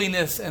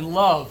brotherliness and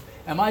love.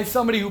 Am I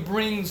somebody who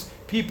brings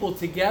people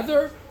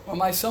together, or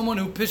am I someone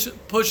who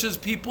pushes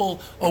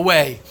people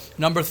away?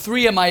 Number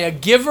 3, am I a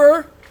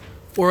giver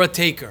or a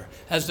taker?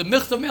 As the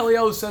Michtav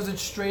Eliyahu says it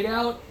straight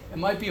out, it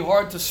might be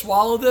hard to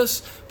swallow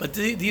this, but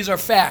these are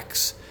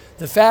facts.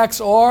 The facts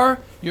are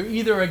you're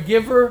either a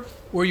giver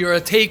or you're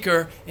a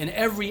taker in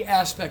every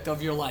aspect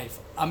of your life.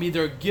 I'm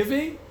either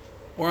giving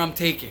or I'm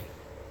taking.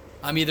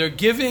 I'm either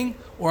giving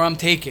or I'm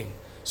taking.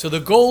 So the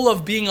goal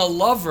of being a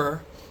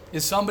lover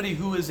is somebody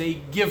who is a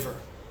giver.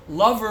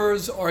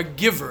 Lovers are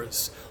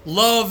givers.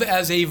 Love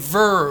as a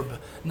verb,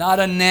 not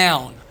a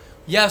noun.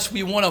 Yes,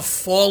 we want to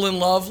fall in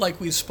love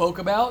like we spoke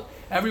about.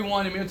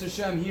 Everyone in Mirta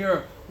Hashem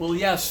here will,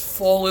 yes,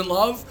 fall in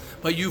love.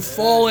 But you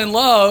fall in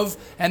love,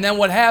 and then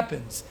what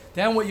happens?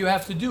 Then what you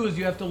have to do is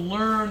you have to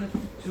learn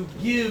to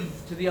give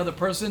to the other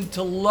person,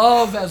 to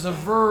love as a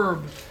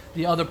verb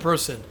the other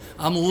person.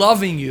 I'm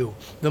loving you.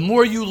 The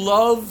more you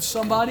love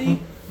somebody,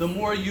 the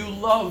more you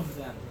love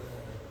them.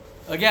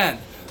 Again,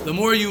 the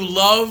more you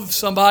love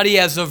somebody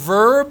as a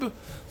verb,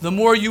 the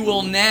more you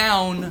will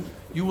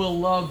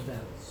love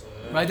them.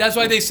 Right? That's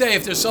why they say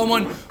if there's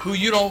someone who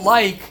you don't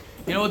like,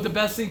 you know what the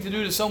best thing to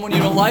do to someone you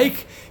don't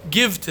like?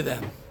 Give to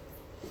them.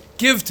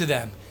 Give to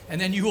them.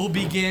 And then you will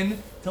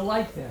begin to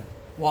like them.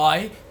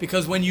 Why?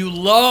 Because when you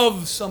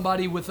love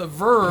somebody with a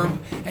verb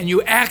and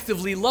you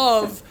actively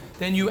love,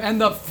 then you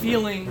end up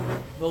feeling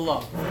the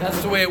love.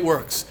 That's the way it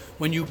works.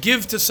 When you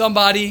give to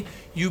somebody,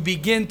 you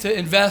begin to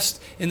invest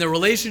in the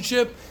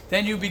relationship,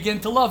 then you begin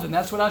to love them.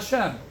 That's what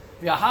Hashem.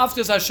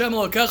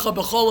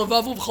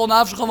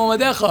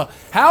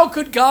 How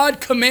could God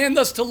command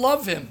us to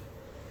love Him?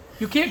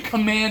 You can't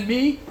command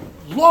me.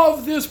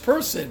 Love this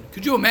person.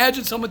 Could you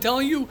imagine someone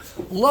telling you,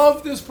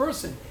 love this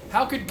person?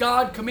 How could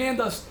God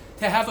command us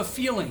to have a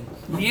feeling?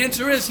 The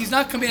answer is He's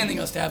not commanding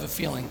us to have a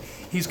feeling.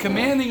 He's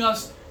commanding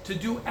us to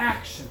do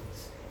actions.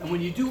 And when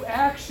you do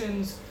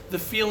actions, the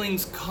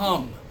feelings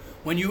come.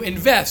 When you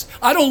invest.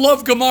 I don't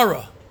love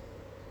Gemara.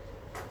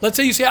 Let's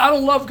say you say, I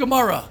don't love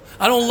Gemara.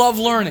 I don't love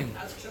learning.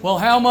 Well,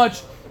 how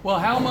much?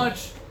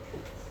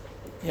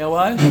 Yeah,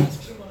 what?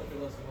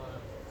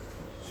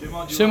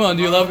 Shimon,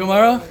 do you love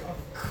Gemara?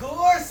 Of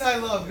course I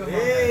love Gemara.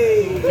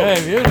 Hey.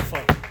 Okay, beautiful.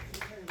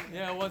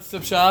 Yeah, what's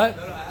the shot?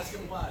 No, ask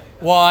him why.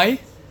 Why?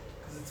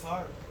 Because it's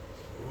hard.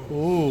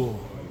 Ooh.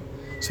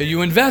 So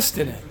you invest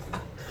in it.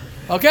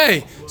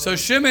 Okay, so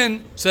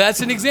Shimon, so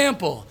that's an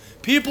example.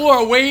 People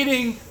are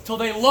waiting till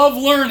they love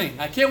learning.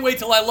 I can't wait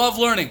till I love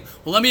learning.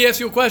 Well, let me ask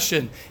you a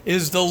question.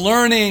 Is the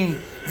learning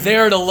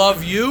there to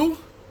love you?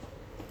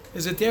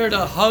 Is it there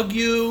to hug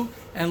you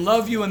and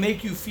love you and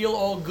make you feel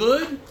all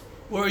good?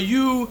 Or are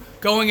you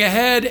going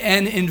ahead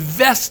and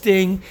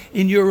investing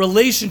in your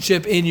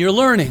relationship, in your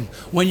learning?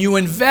 When you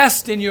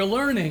invest in your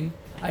learning,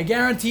 I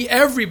guarantee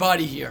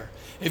everybody here,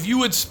 if you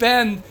would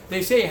spend,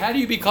 they say, how do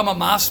you become a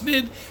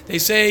masmid? They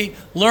say,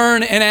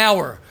 learn an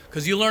hour.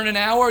 Because you learn an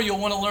hour, you'll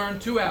want to learn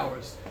 2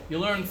 hours. You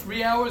learn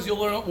 3 hours, you'll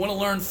want to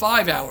learn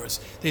 5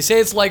 hours. They say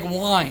it's like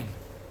wine.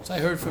 So I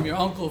heard from your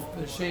uncle,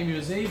 Shem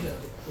Yuzeda.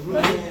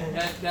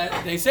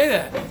 That they say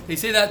that. They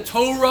say that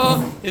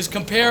Torah is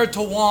compared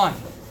to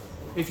wine.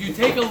 If you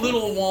take a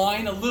little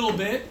wine, a little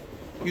bit,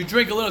 you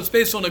drink a little, it's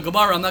based on the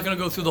Gemara, I'm not going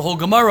to go through the whole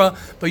Gemara,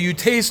 but you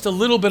taste a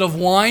little bit of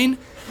wine,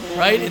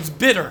 right? It's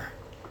bitter.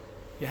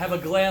 You have a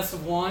glass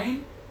of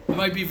wine, it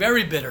might be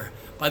very bitter.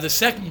 By the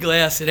second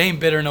glass, it ain't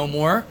bitter no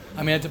more.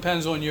 I mean, it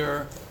depends on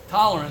your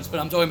tolerance,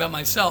 but I'm talking about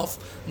myself.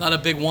 I'm not a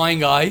big wine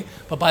guy,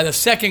 but by the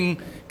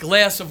second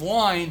glass of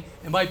wine,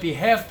 it might be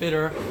half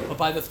bitter, but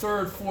by the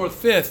third, fourth,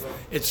 fifth,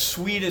 it's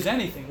sweet as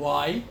anything.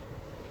 Why?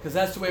 Because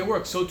that's the way it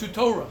works. So too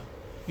Torah.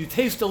 You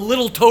taste a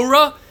little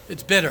Torah,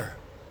 it's bitter.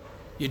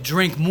 You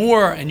drink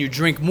more and you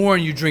drink more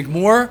and you drink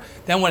more,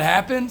 then what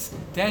happens?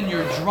 Then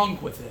you're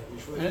drunk with it.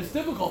 And it's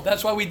difficult.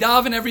 That's why we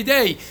daven every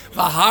day.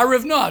 Why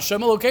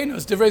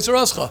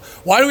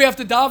do we have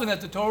to daven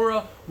that the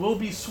Torah will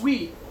be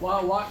sweet?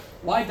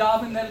 Why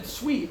daven that it's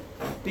sweet?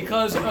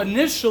 Because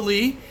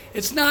initially,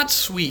 it's not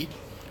sweet.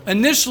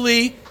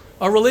 Initially,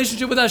 a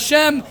relationship with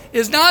Hashem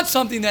is not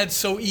something that's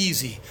so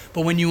easy.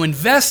 But when you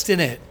invest in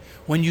it,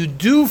 when you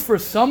do for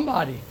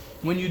somebody,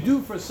 when you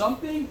do for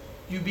something,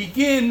 you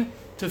begin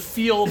to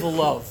feel the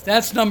love.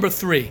 That's number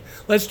 3.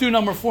 Let's do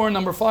number 4 and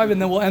number 5,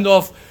 and then we'll end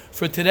off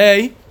for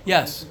today.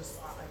 Yes?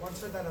 I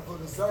once heard that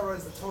Avodah Zarah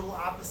is the total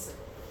opposite.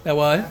 That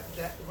what?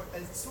 That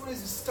as soon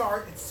as you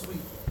start, it's sweet.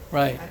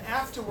 Right. And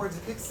afterwards,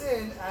 it kicks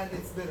in and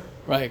it's bitter.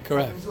 Right,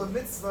 correct. When you do a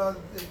mitzvah,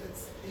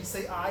 you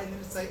say I and then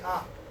you say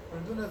ah.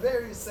 When you do an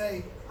Aveira, you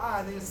say ah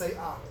and then you say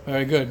ah.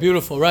 Very good.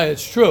 Beautiful. Right,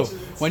 it's true.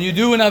 When you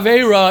do an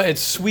Aveira,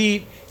 it's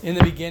sweet in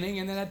the beginning,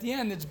 and then at the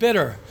end, it's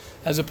bitter.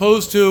 As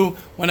opposed to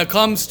when it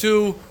comes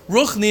to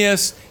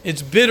Ruchnius,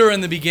 it's bitter in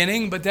the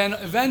beginning, but then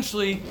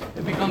eventually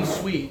it becomes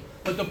sweet.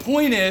 But the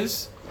point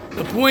is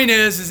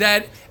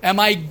that am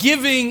I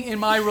giving in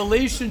my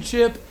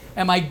relationship?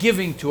 Am I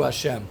giving to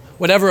Hashem?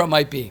 Whatever it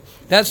might be.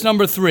 That's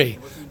number 3.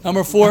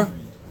 Number 4,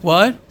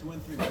 what?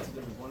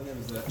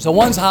 So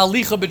one's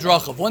halicha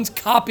b'drachav. One's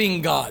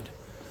copying God.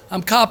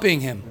 I'm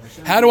copying Him.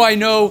 How do I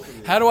know?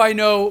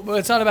 Well,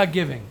 it's not about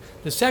giving.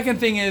 The second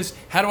thing is,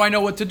 how do I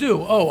know what to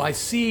do? Oh, I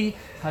see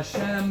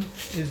Hashem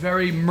is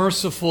very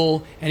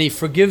merciful and He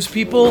forgives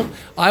people.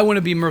 I want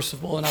to be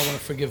merciful and I want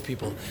to forgive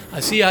people.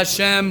 I see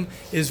Hashem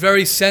is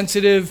very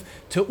sensitive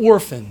to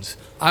orphans.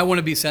 I want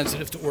to be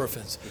sensitive to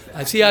orphans.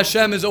 I see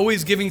Hashem is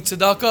always giving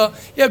tzedakah.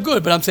 Yeah,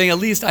 good, but I'm saying at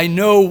least I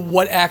know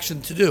what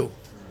action to do.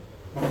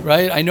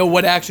 Right? I know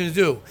what action to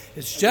do.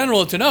 It's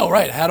general to know,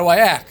 right? How do I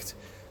act?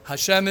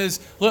 Hashem is,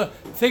 look,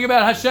 think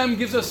about Hashem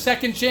gives us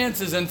second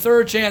chances and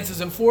third chances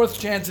and fourth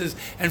chances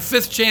and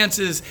fifth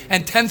chances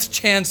and 10th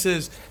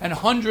chances and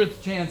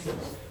 100th chances.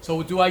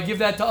 So do I give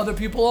that to other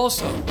people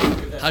also?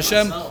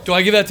 Hashem, do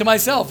I give that to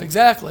myself?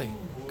 Exactly.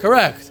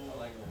 Correct.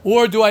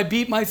 Or do I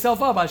beat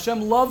myself up?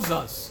 Hashem loves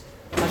us.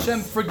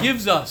 Hashem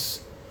forgives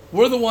us.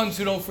 We're the ones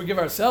who don't forgive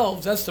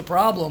ourselves. That's the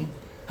problem.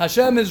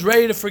 Hashem is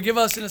ready to forgive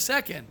us in a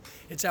second.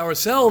 It's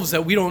ourselves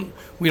that we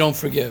don't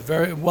forgive.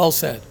 Very well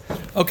said.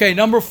 Okay,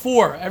 number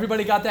 4.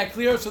 Everybody got that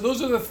clear? So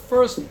those are the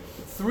first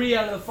 3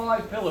 out of the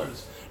 5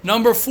 pillars.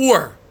 Number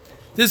 4.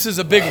 This is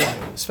a big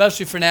one,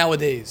 especially for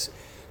nowadays.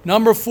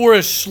 Number 4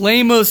 is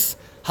shleimus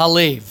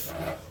halev,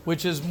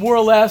 which is more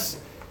or less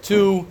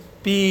to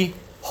be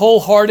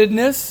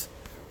wholeheartedness,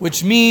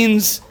 which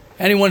means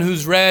anyone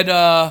who's read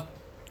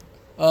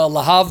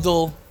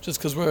Lahavdil, just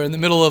because we're in the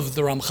middle of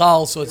the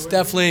Ramchal, so it's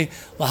definitely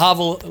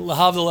Lahavdil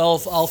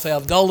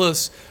Alfei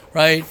Avdalus,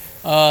 right?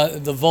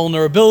 The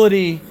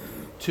vulnerability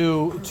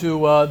to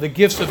the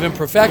gifts of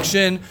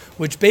imperfection,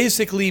 which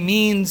basically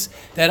means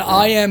that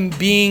I am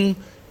being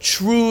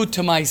true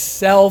to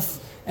myself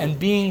and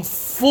being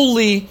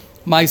fully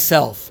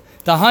myself.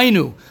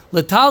 Dahainu,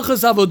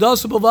 letalchas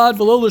avodas bavad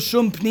v'lo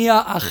l'shum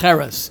pnia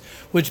acheres,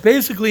 which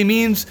basically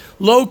means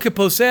lo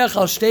keposeach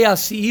al shtei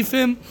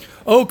hasiifim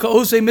o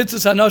kaosei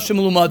mitzvahs hanashim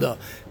lumada.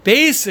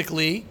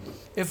 Basically,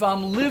 if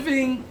I'm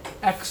living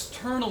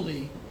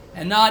externally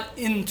and not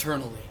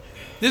internally.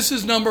 This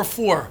is number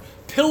 4.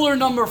 Pillar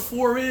number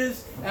 4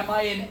 is, am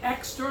I an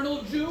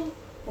external Jew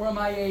or am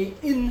I an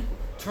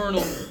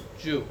internal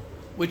Jew?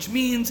 Which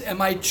means,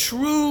 am I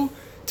true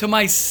to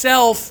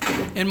myself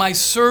in my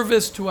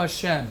service to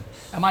Hashem?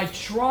 Am I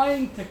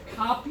trying to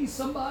copy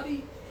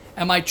somebody?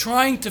 Am I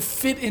trying to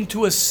fit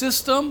into a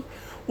system?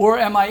 Or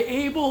am I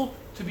able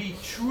to be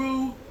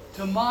true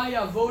to my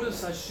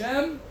avodas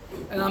Hashem?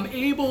 And I'm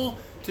able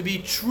to be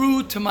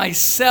true to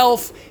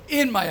myself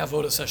in my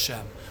avodas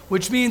Hashem.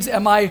 Which means,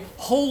 am I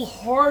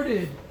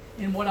wholehearted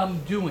in what I'm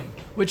doing,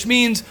 which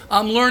means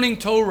I'm learning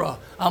Torah,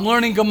 I'm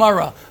learning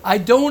Gemara. I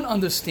don't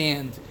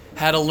understand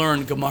how to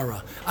learn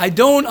Gemara. I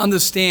don't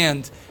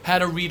understand how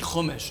to read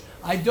Chumash.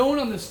 I don't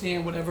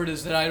understand whatever it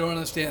is that I don't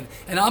understand.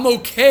 And I'm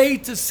okay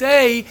to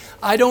say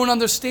I don't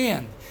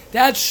understand.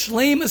 That's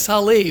Shleimus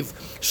Halev.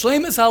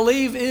 Shleimus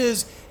Halev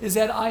is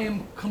that I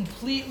am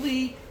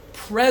completely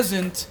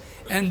present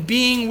and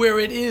being where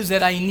it is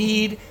that I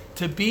need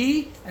to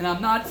be, and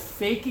I'm not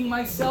faking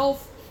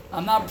myself.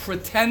 I'm not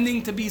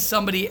pretending to be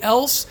somebody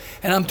else.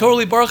 And I'm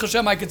totally, Baruch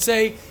Hashem, I could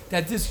say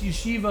that this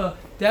yeshiva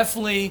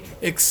definitely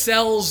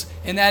excels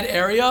in that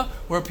area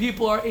where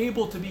people are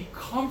able to be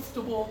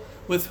comfortable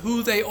with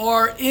who they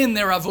are in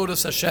their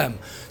avodas Hashem.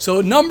 So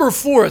number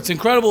 4, it's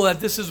incredible that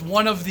this is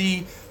one of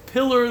the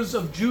pillars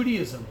of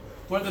Judaism.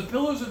 One of the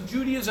pillars of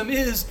Judaism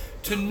is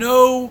to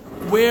know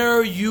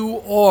where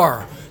you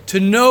are, to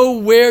know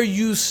where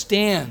you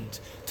stand,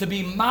 to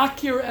be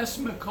makir es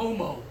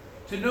mekomo,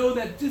 to know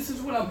that this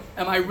is what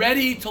am I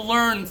ready to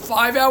learn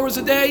 5 hours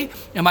a day?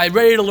 Am I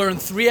ready to learn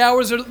 3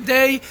 hours a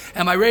day?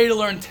 Am I ready to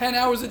learn 10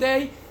 hours a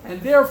day?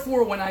 And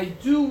therefore, when I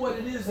do what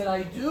it is that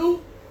I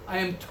do, I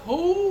am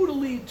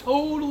totally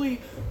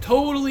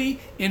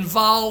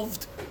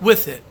involved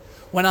with it.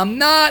 When I'm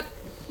not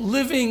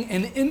living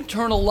an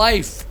internal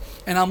life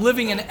and I'm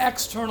living an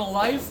external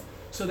life,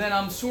 so then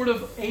I'm sort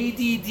of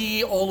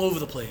ADD all over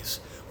the place,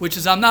 which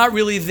is I'm not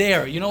really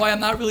there. You know why I'm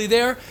not really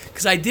there?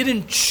 Because I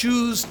didn't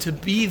choose to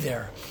be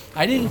there.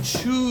 I didn't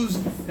choose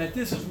that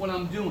this is what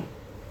I'm doing.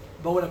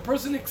 But when a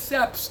person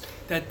accepts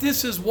that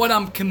this is what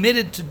I'm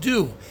committed to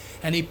do,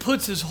 and he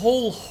puts his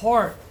whole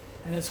heart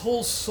and his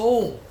whole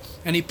soul,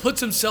 and he puts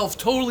himself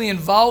totally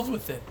involved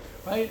with it,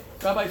 right?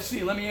 Rabbi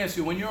C, let me ask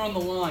you, when you're on the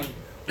line,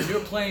 when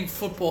you're playing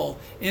football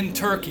in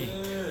Turkey,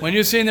 when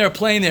you're sitting there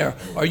playing there,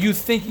 are you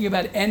thinking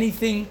about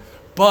anything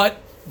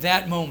but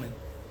that moment?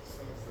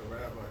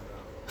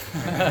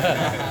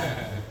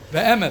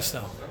 Be'emes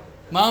though.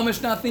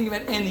 Mamish not thinking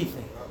about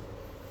anything.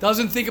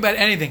 Doesn't think about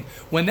anything.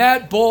 When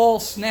that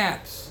ball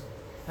snaps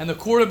and the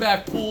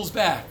quarterback pulls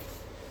back,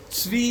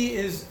 Tzvi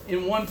is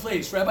in one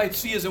place. Rabbi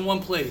Tzvi is in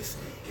one place.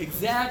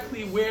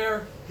 Exactly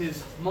where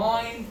his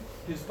mind,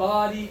 his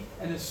body,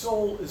 and his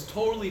soul is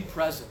totally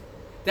present.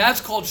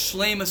 That's called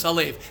Shleimus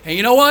Halev. And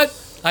you know what?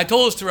 I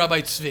told this to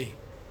Rabbi Tzvi.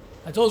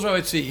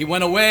 He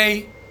went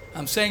away.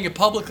 I'm saying it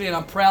publicly and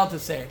I'm proud to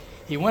say it.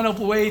 He went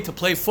away to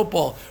play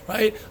football,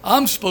 right?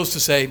 I'm supposed to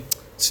say,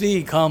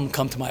 Tzvi, come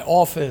to my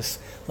office.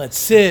 Let's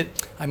sit.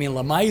 I mean,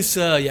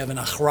 Lamaisa, you have an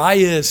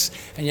achrayus,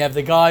 and you have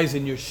the guys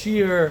in your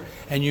shir,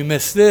 and you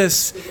miss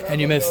this,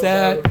 and you miss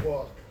that.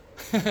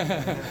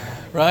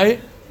 Right?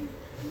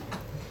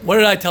 What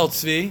did I tell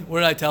Tzvi? What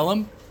did I tell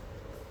him?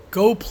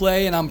 Go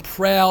play, and I'm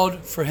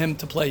proud for him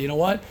to play. You know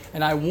what?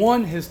 And I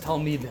want his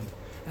Talmidim.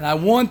 And I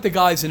want the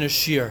guys in a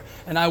shir.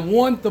 And I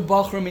want the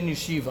Bachram in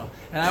yeshiva.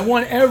 And I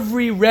want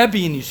every Rebbe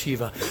in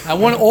yeshiva. I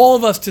want all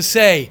of us to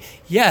say,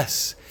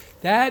 yes,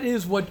 that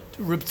is what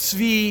Reb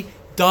Tzvi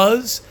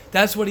does.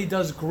 That's what he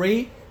does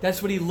great.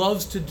 That's what he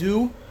loves to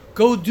do.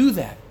 Go do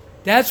that.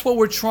 That's what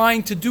we're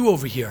trying to do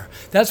over here.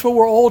 That's what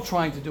we're all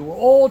trying to do. We're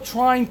all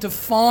trying to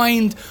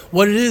find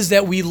what it is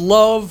that we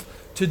love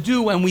to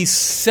do, and we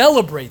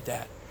celebrate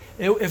that.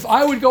 If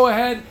I would go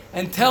ahead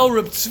and tell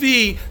Reb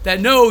Tzvi that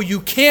no,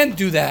 you can't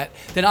do that,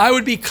 then I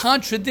would be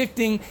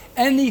contradicting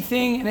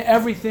anything and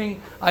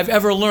everything I've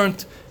ever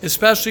learned,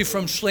 especially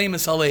from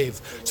Shleimus Halev.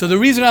 So the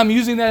reason I'm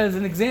using that as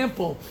an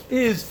example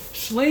is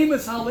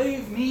Shleimus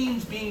Halev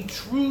means being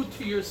true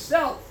to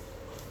yourself.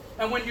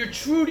 And when you're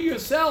true to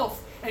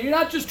yourself, and you're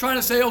not just trying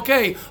to say,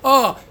 okay,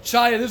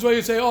 Shaya, this is what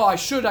you say, I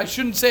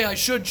shouldn't say I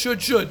should.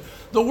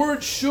 The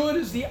word should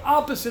is the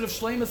opposite of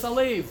Shleimus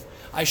Halev.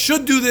 I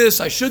should do this,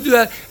 I should do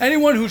that.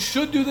 Anyone who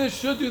should do this,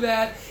 should do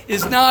that,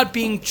 is not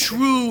being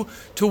true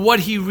to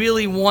what he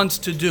really wants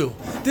to do.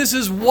 This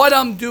is what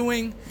I'm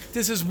doing,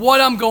 this is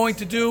what I'm going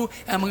to do,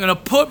 and I'm going to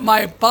put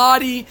my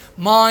body,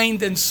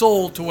 mind, and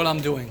soul to what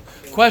I'm doing.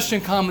 Question,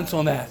 comments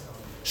on that?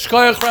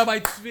 Shkoyach Rabbi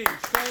Tzvi.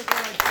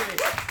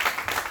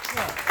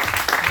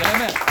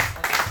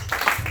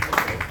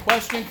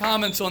 Question,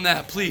 comments on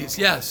that, please.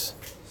 Yes.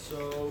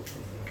 So,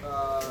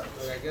 I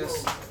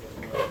guess, I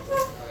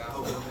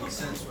hope it makes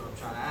sense what I'm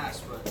trying to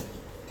ask, but,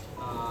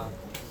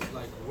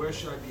 where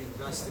should I be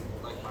investing,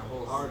 my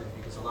wholehearted?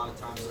 Because a lot of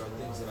times there are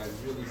things that I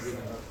really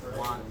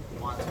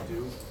want to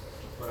do,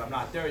 but I'm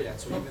not there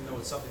yet. So even though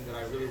it's something that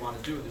I really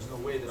want to do, there's no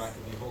way that I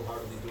could be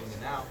wholeheartedly doing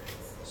it now.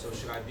 So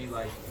should I be in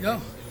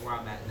where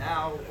I'm at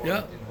now, or in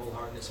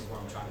wholeheartedness of where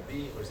I'm trying to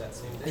be, or is that the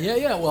same thing?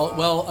 Yeah.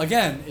 Well,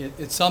 again,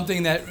 it's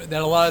something that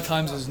a lot of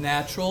times is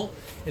natural.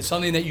 It's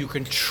something that you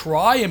can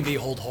try and be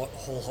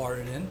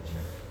wholehearted in,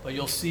 but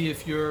you'll see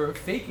if you're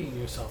faking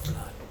yourself or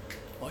not.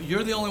 Well,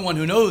 you're the only one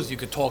who knows. You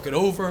could talk it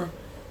over.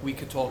 We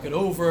could talk it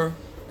over.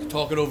 You could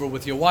talk it over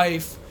with your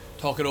wife.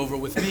 Talk it over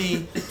with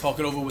me. Talk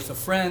it over with a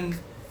friend.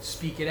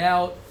 Speak it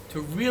out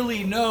to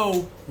really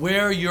know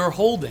where you're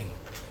holding.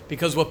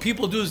 Because what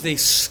people do is they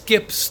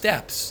skip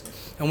steps.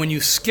 And when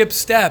you skip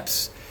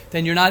steps,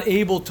 then you're not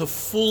able to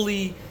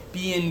fully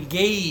be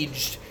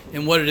engaged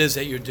in what it is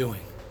that you're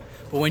doing.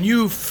 But when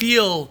you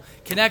feel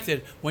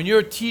connected, when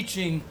you're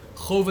teaching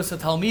Chovas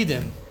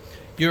HaTalmidim,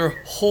 your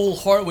whole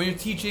heart, when you're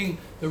teaching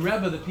the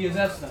Rebbe, the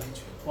Piazetzna,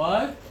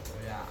 what?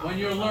 When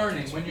you're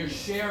learning, when you're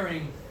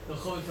sharing the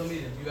Chovas HaTalmidim,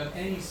 do you have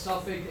any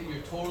suffix that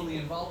you're totally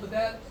involved with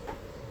that?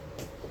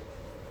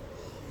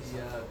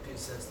 The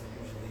PSS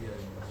usually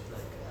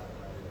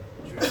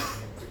drinking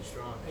pretty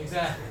strong.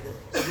 Exactly.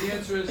 So the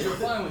answer is you're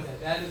fine with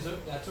that.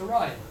 That's a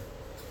right.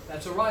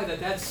 That's a right.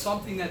 That's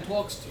something that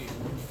talks to you.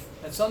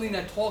 That's something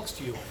that talks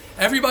to you.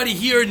 Everybody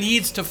here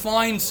needs to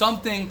find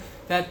something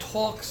that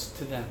talks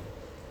to them.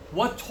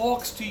 What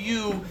talks to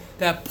you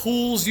that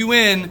pulls you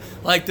in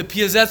like the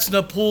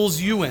Piazetzna pulls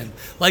you in?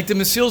 Like the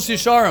Mesilas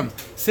Yesharim.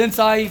 Since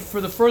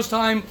for the first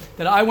time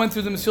that I went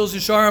through the Mesilas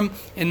Yesharim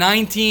in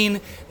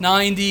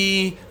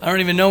 1990, I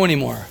don't even know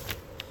anymore,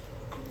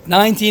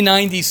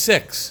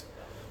 1996.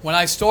 When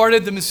I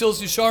started the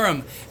Mesilas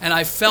Yesharim and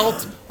I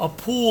felt a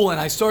pull and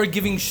I started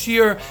giving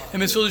shir in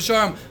Mesilas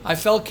Yesharim, I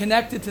felt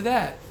connected to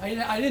that.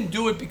 I didn't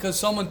do it because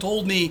someone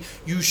told me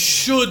you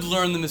should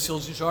learn the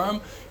Mesilas Yesharim.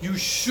 You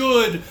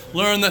should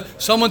learn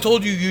someone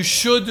told you you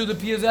should do the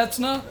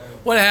Piazetzna.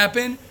 What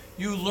happened?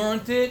 You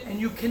learned it and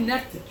you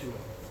connected to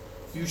it.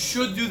 You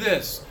should do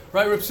this.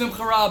 Right, Reb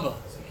Simcha Rabba?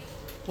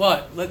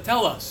 What?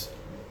 Tell us.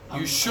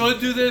 You should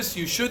do this,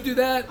 you should do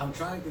that. I'm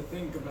trying to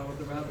think about what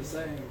the rabbi is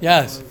saying.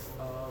 Yes. Because,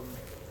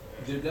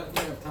 there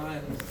definitely are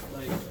times,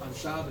 like on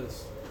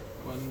Shabbos,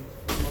 when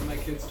one of my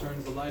kids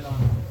turns the light on,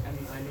 and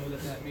I know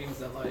that means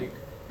that like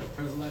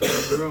turns the light on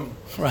in the room,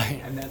 Right.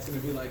 and that's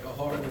gonna be like a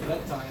horrible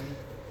bedtime.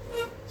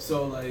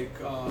 So like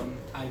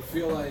I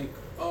feel like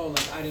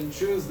I didn't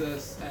choose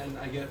this, and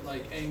I get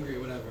like angry,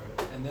 whatever.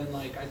 And then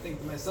like I think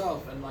to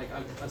myself, and like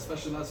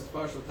especially last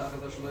partial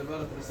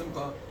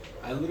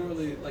I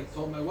literally like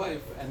told my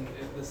wife, and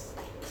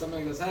something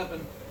like this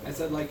happened. I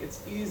said like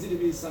it's easy to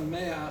be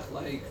sameach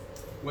like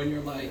when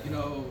you're like,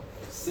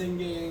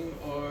 singing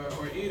or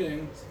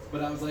eating,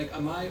 but I was like,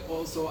 am I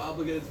also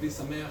obligated to be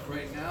sameach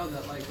right now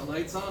that like the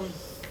light's on?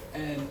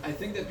 And I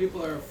think that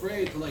people are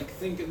afraid to like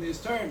think in these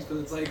terms,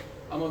 because it's like,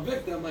 I'm a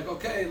victim, like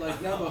okay, like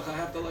Nebuch, I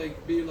have to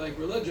like be like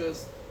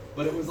religious,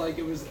 but it was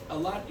a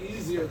lot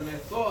easier than I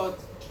thought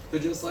to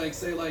just like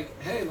say like,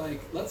 hey,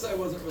 like let's say I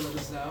wasn't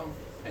religious now,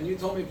 and you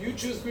told me if you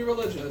choose to be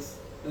religious,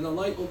 then the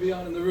light will be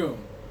on in the room.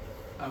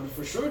 I would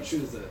for sure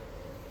choose it.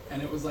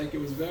 And it was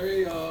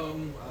very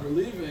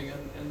relieving,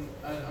 and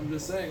I'm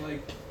just saying,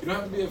 like, you don't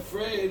have to be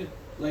afraid.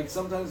 Like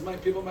sometimes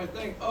people might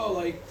think, oh,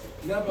 like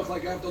Nebuch,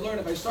 like I have to learn.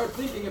 If I start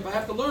thinking, if I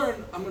have to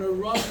learn, I'm gonna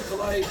run to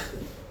like,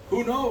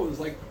 who knows,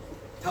 like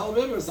Tel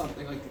Aviv or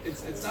something. Like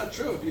it's not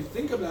true. If you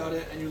think about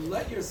it and you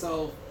let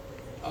yourself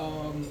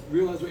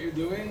realize what you're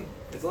doing,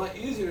 it's a lot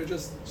easier to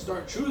just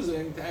start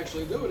choosing to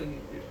actually do it.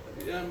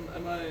 And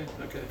am I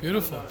okay?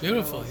 Beautiful.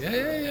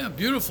 Yeah.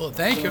 Beautiful.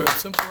 Thank you.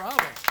 Simple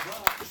Rabba.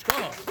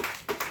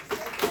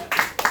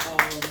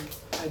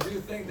 I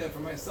do think that for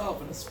myself,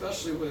 and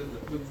especially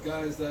with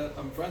guys that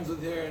I'm friends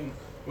with here, and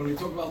when we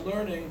talk about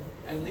learning,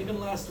 and even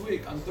last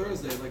week on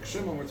Thursday, like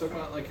Shimon, we're talking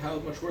about like how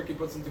much work he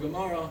puts into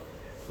Gemara.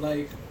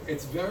 Like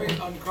it's very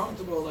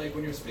uncomfortable, like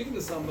when you're speaking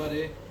to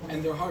somebody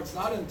and their heart's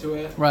not into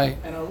it. Right.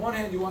 And on one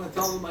hand, you want to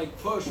tell them like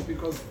push,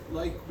 because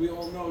like we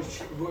all know,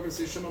 whoever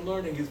sees Shimon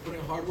learning, he's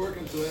putting hard work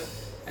into it.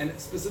 And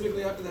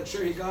specifically after that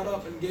shir, he got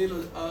up and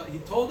he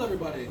told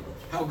everybody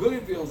how good he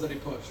feels that he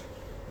pushed.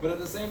 But at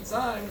the same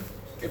time,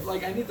 if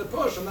like I need to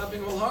push, I'm not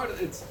being wholehearted.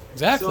 It's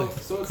exactly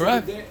so it's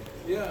correct. Like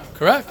yeah,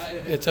 correct.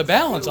 It's a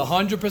balance,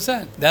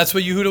 100%. That's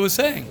what Yehuda was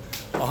saying,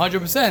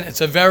 100%.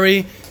 It's a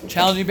very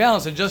challenging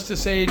balance. And just to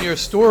say in your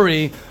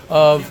story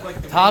of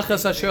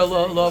Tachas Asher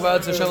Lo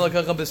Avarad Hashem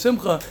L'Kacha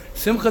B'Simcha,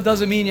 Simcha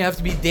doesn't mean you have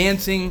to be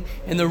dancing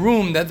in the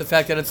room. That the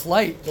fact that it's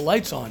light, the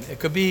light's on. It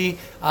could be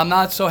I'm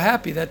not so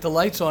happy that the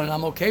light's on, and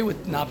I'm okay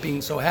with not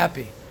being so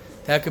happy.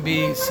 That could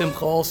be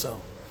Simcha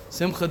also.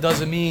 Simcha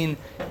doesn't mean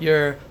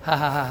you're ha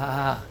ha ha ha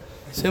ha.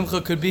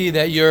 Simcha could be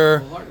that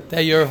you're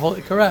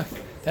correct.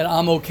 That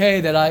I'm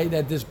okay,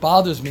 that this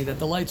bothers me, that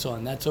the light's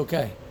on. That's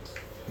okay.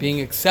 Being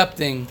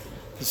accepting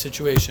the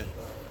situation.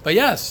 But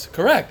yes,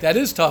 correct. That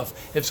is tough.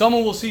 If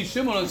someone will see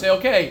Shimon and say,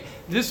 okay,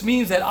 this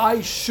means that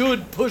I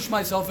should push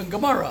myself in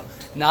Gemara.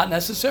 Not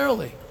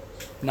necessarily.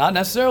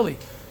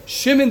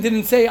 Shimon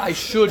didn't say I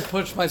should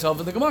push myself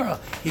in the Gemara.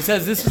 He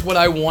says this is what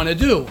I want to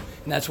do.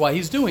 And that's why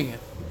he's doing it.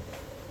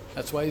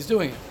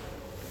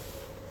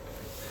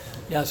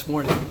 Yes,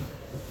 Morty.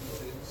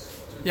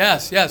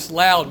 Yes,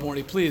 loud,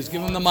 Morty, please. Give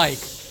him the mic.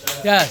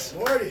 Yes.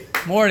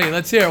 Morty,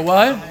 let's hear it.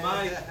 What?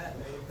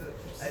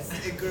 That's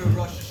the Iker of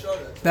Rosh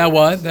Hashanah. That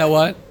what? Even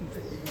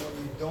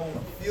when you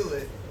don't feel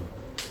it,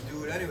 you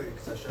do it anyway,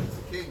 because Hashem is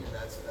the king, and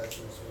that's what you're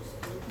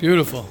supposed to do.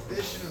 Beautiful.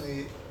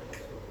 Additionally,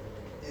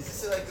 is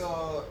this like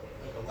a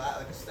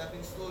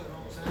stepping stool, you know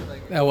what I'm saying?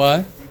 Like, That what?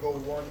 You go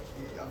one,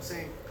 I'm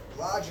saying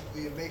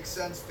logically it makes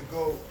sense to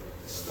go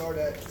start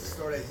at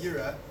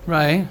Yira.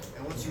 Right.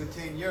 And once you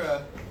attain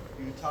Yira,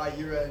 you tie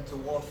Yira into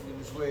walking in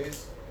his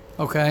ways.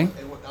 Okay.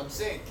 And what I'm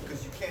saying,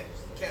 because you can't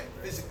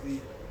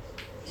physically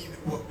even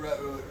what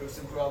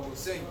Simcha was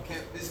saying, you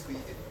can't physically,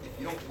 if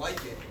you don't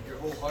like it, your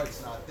whole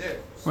heart's not there.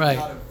 So Right. you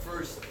gotta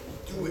first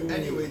do it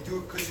anyway, do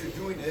it because you're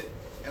doing it,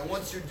 and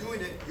once you're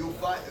doing it, you'll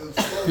find, it'll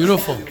slowly,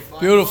 Beautiful, you'll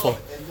find beautiful.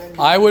 love, and then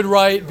I would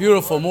write,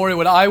 beautiful, Maury,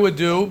 what I would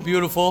do,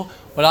 beautiful,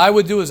 what I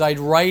would do is I'd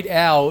write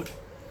out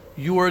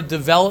your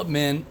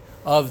development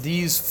of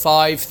these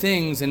 5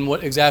 things and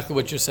exactly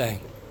what you're saying.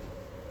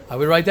 I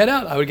would write that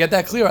out. I would get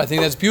that clear. I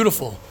think that's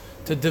beautiful.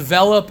 To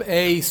develop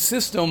a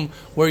system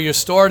where you're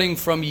starting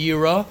from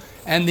Yira,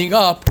 ending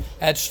up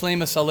at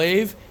Shleimus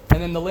Alev,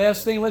 and then the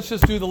last thing, let's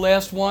just do the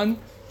last one,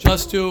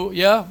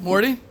 yeah,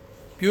 Morty?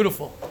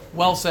 Beautiful.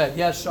 Well said.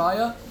 Yes, Shia?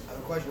 I have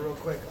a question real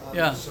quick.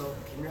 Yeah. So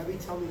can Rabbi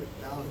tell me the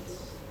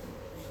balance?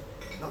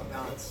 Not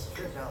balance.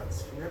 Forget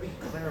balance. Can Rabbi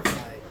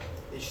clarify?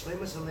 Is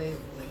Shleimus Alev,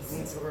 like me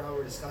and Silver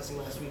were discussing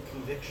last week,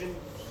 conviction?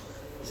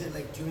 Is it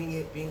like doing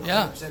it, being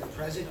 100%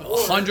 present?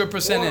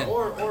 100% in.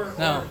 Or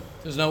No,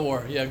 there's no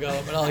or. Yeah,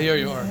 go, but I'll hear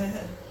you or.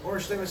 Or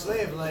Shleimus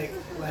Alev,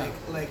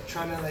 like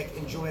trying to like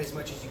enjoy as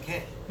much as you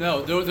can.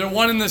 No, they're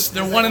one in this.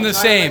 They're It's one like in the I'm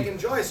trying to, same. like,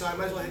 enjoy, so I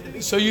might as well hit the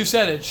beach. So you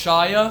said it,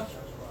 Shia.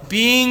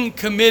 Being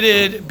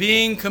committed,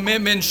 being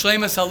commitment,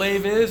 Shleimus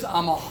Alev is,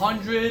 I'm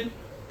 100%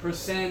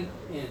 in.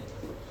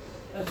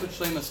 That's what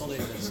Shleimus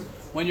Alev is.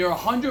 When you're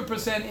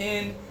 100%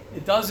 in,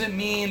 it doesn't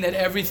mean that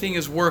everything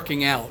is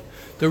working out.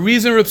 The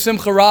reason Reb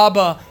Simcha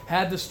Rabbah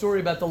had the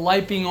story about the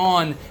light being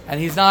on and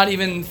he's not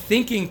even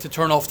thinking to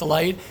turn off the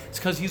light, it's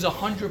because he's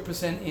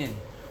 100% in.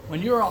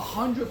 When you're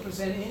 100%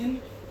 in,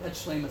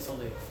 that's Shleimus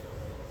Alev.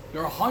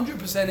 You're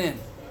 100% in.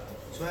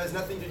 So it has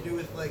nothing to do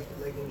with like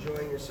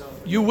enjoying yourself.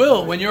 You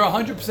will. When you're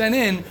 100%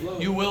 in,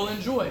 you will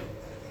enjoy.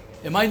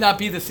 It might not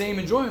be the same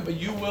enjoyment, but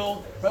you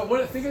will. But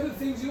think of the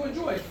things you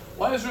enjoy.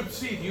 Why is Reb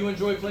Tzvi, do you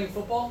enjoy playing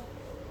football?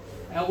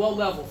 At what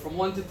level? From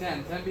 1 to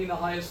 10. 10 being the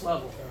highest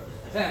level.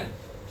 10.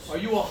 Are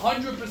you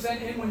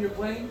 100% in when you're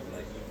playing?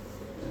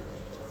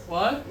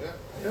 What? Yeah.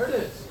 There it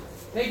is.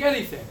 Take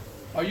anything.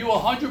 Are you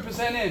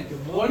 100% in?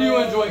 What do you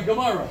enjoy?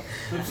 Gemara.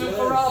 The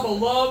Simcha Rabbah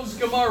loves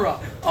Gemara.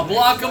 A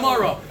block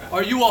Gemara.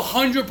 Are you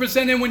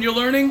 100% in when you're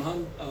learning?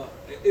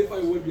 If I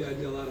would be, I'd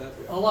be a lot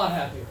happier. A lot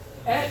happier.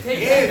 Take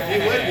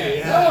If you would be,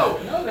 yeah.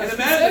 No, that's And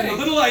the imagine, thing.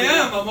 the little I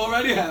am, I'm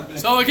already happy.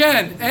 So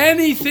again,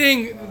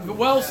 anything,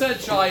 well said,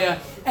 Shia,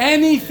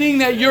 anything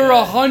that you're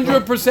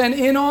 100%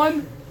 in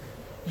on,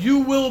 you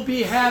will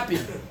be happy.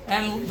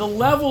 And the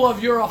level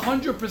of your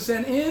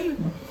 100%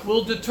 in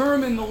will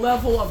determine the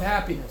level of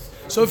happiness.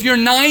 So if you're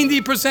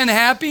 90%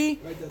 happy,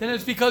 then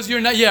it's because you're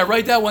not, yeah,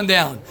 write that one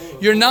down.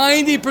 You're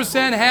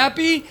 90%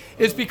 happy,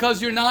 it's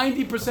because you're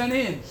 90%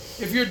 in.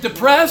 If you're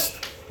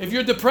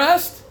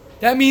depressed,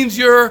 that means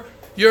you're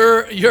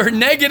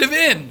negative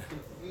in.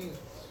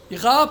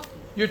 Yichap,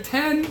 you're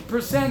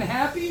 10%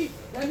 happy,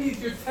 that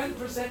means you're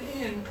 10%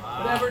 in.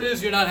 Whatever it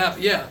is, you're not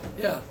happy. Yeah.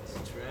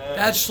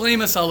 That's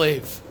Shleimus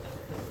Alev.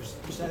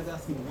 Besides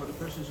asking what the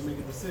person should make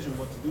a decision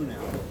what to do now.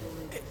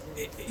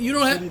 You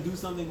don't Should he have. do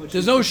something which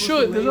There's he's no supposed to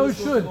should. wait, There's no he's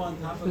supposed to should. go on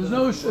top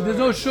of There's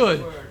no should.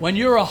 When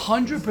you're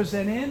 100%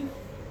 in,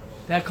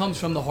 that comes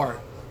from the heart.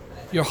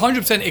 You're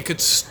 100%. It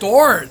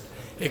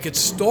could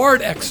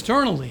start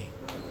externally,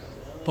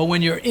 but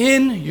when you're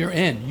in, you're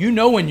in. You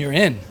know when you're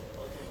in.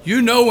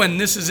 You know when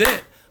this is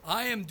it.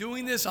 I am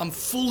doing this. I'm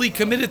fully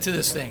committed to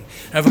this thing.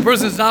 And if a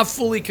person is not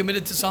fully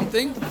committed to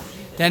something,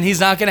 then he's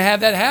not going to have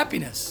that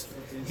happiness.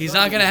 He's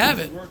not going to have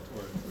it.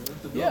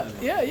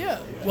 Yeah.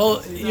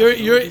 Well, you're.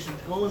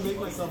 Go and make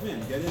myself in.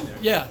 Get in there.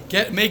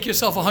 Yeah, make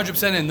yourself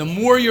 100% in. The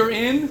more you're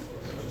in,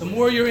 the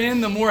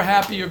more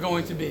happy you're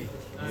going to be.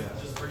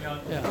 Just bring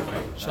out Yeah. the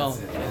point. Shalom.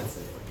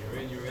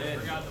 Bring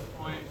out the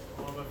point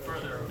a little bit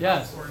further. of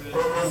Yes. How important it is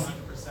to be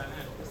 100%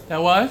 in.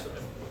 That what? To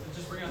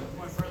just bring out the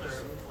point further,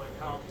 like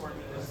how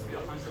important it is to be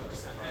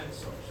 100% in.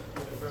 So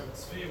if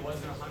Tzvi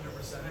wasn't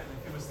 100% in,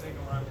 if he was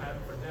thinking what I'm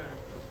having for dinner,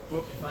 he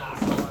found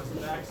himself on his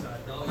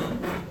backside.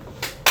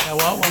 That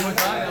what? One more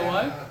time. That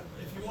what?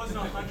 If he wasn't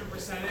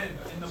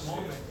 100% in the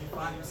moment, he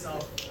found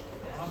himself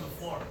on the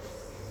floor.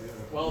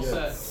 Well said.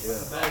 Well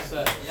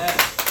said.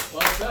 Yes.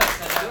 Well said.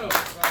 That's true.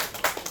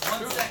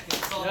 1 second.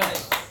 It's all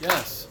Yes. day.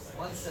 Yes.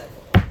 1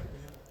 second.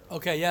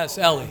 Okay. Yes,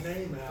 Ellie.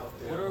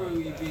 What are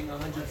we being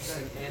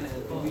 100% in,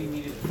 and do we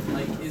need it?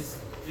 Like, is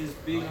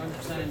being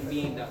 100% in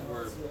mean that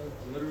we're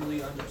literally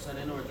 100%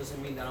 in, or does it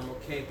mean that I'm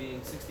okay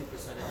being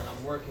 60% in and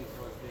I'm working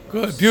towards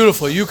being? Good.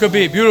 Beautiful. You could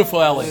be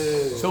beautiful, Ellie.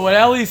 So what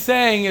Ellie's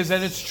saying is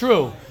that it's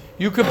true.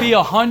 You could be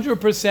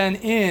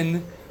 100%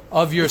 in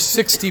of your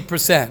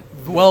 60%.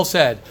 Well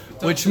said.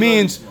 Which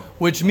means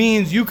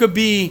you could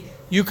be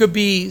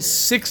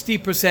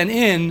 60%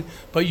 in,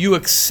 but you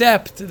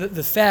accept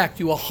the fact,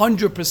 you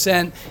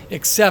 100%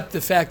 accept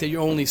the fact that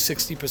you're only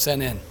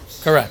 60% in.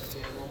 Correct.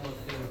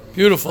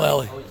 Beautiful,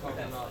 Ellie. Are we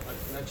talking about a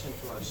connection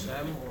to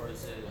Hashem, or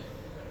is it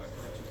a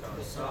connection to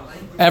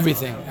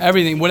ourselves?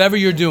 Everything. Whatever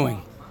you're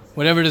doing.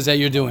 Whatever it is that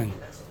you're doing.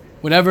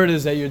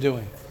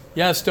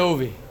 Yes,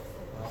 Stovey.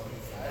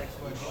 I had a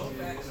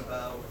question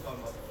about, we were talking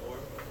about before, a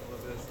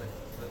little bit, it's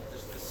like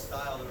just the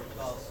style that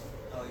Rav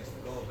used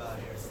to go about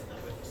here,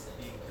 with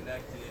being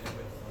connected,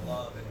 with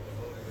love, and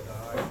devoted with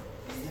our heart.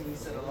 He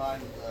said a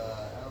line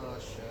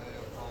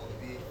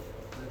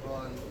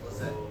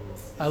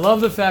I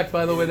love the fact,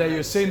 by the way, that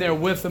you're sitting there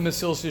with the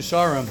Mesilas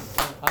Yesharim.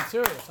 I'm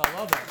serious. I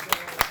love that.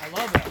 I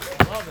love that.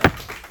 I love that.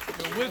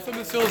 You're with the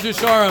Mesilas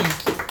Yesharim.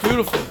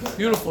 Beautiful.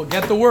 Beautiful.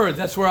 Get the words.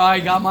 That's where I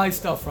got my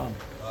stuff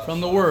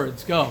from the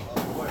words. Go. Is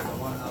there a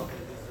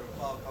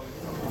thought coming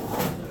from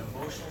an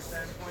emotional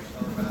standpoint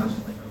or a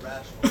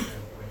rational standpoint,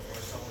 where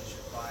someone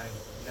should find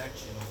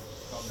connection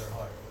from their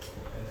heart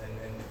and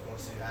want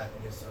to see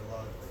happiness or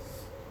love?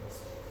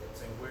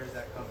 Saying, where is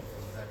that coming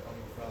from? Is that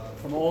coming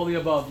from all the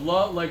above?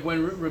 Love, like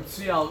when Reb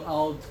Tzvi,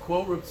 I'll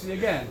quote Reb Tzvi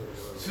again.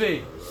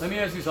 Tzvi, let me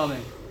ask you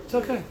something. It's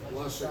okay.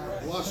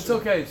 It's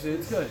okay.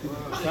 It's good,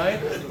 right?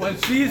 When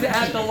Tzvi's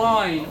at the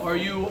line, are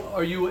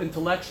you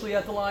intellectually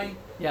at the line?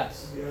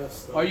 Yes.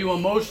 Yes. Are you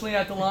emotionally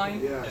at the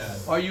line?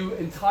 Yes. Are you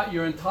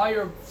your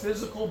entire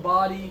physical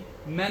body,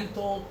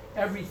 mental,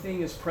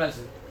 everything is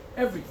present.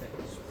 Everything.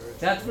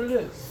 That's what it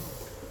is.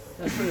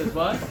 That's what it is.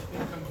 What?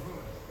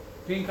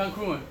 Being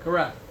congruent.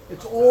 Correct.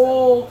 It's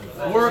all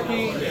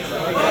working together.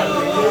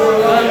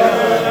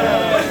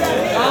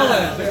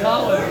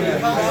 College.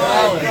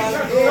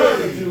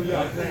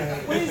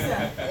 What is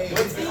that?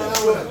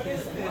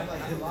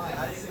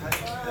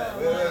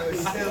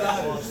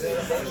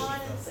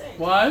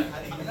 What?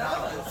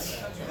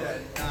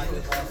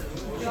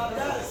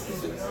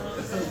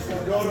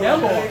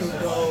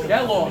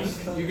 Get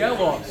lost. You get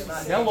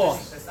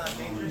lost.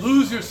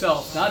 Lose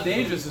yourself. Not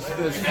dangerous. It's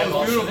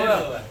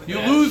beautiful. You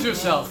lose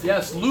yourself.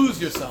 Yes,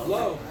 lose yourself.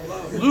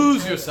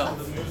 Lose yourself.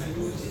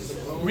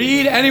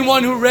 Read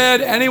anyone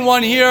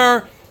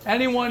here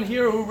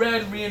who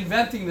read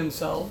Reinventing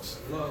Themselves,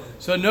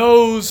 so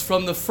knows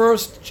from the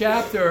first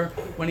chapter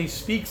when he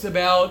speaks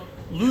about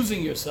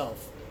losing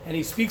yourself. And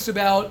he speaks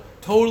about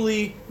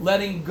totally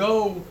letting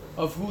go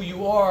of who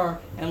you are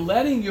and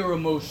letting your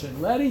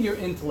emotion, letting your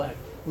intellect,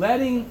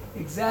 letting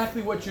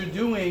exactly what you're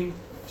doing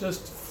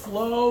just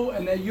flow,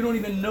 and that you don't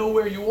even know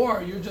where you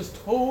are. You're just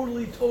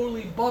totally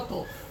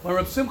buttal. When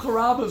Reb Simcha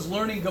Rabbah is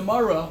learning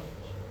Gemara,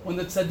 when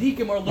the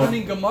tzaddikim are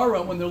learning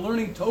Gemara, when they're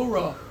learning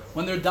Torah,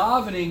 when they're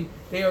davening,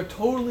 they are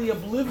totally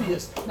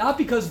oblivious. Not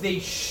because they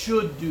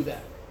should do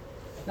that.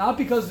 Not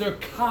because they're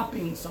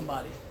copying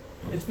somebody.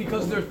 It's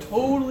because they're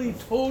totally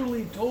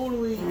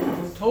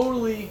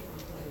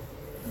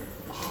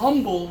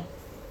humble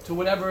to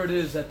whatever it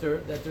is that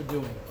they're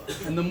doing.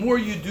 And the more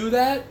you do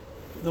that,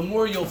 the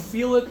more you'll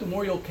feel it, the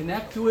more you'll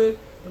connect to it,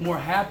 the more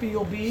happy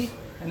you'll be.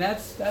 And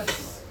that's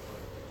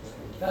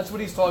what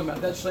he's talking about.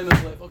 That's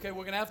Shleimus Lev. Okay,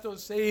 we're going to have to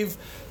save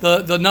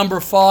the number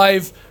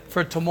 5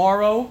 for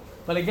tomorrow.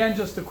 But again,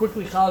 just to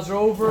quickly chazer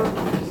over,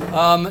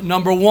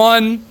 number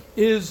 1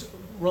 is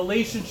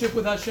relationship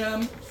with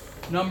Hashem.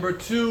 Number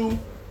 2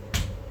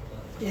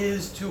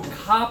 is to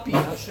copy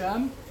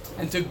Hashem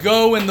and to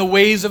go in the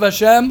ways of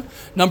Hashem.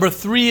 Number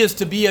 3 is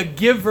to be a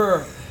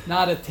giver,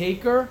 not a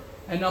taker.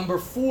 And number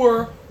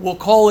 4, we'll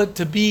call it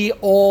to be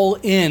all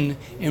in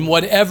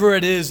whatever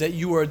it is that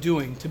you are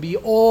doing. To be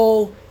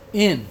all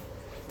in.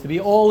 To be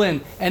all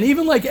in. And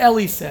even like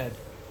Eli said,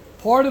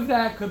 part of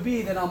that could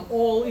be that I'm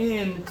all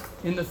in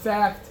the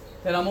fact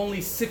that I'm only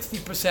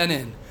 60%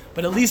 in.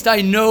 But at least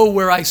I know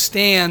where I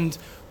stand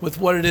with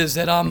what it is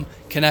that I'm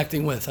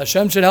connecting with.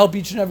 Hashem should help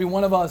each and every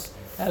one of us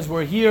as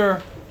we're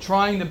here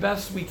trying the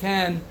best we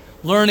can,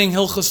 learning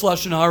Hilchos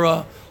Lashon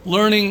Hara,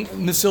 learning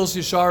Mesilas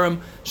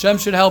Yesharim. Hashem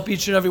should help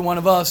each and every one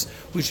of us.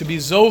 We should be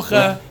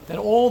zocha that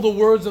all the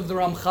words of the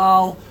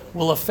Ramchal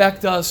will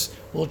affect us,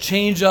 will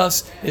change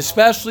us,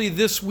 especially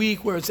this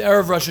week where it's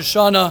Erev Rosh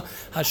Hashanah.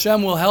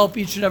 Hashem will help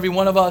each and every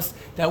one of us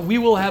that we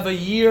will have a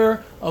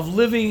year of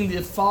living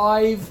the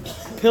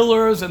 5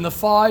 pillars and the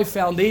 5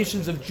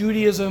 foundations of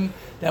Judaism,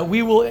 that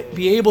we will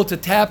be able to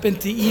tap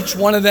into each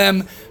one of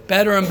them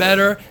better and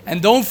better.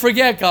 And don't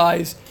forget,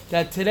 guys,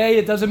 that today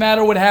it doesn't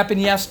matter what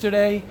happened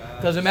yesterday,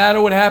 doesn't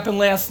matter what happened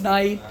last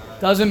night,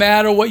 doesn't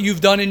matter what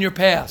you've done in your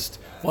past.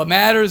 What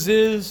matters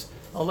is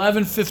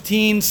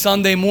 11:15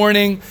 Sunday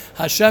morning.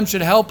 Hashem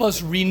should help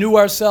us renew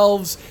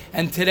ourselves.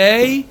 And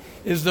today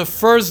is the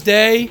first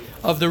day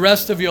of the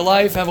rest of your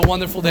life. Have a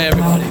wonderful day,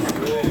 everybody.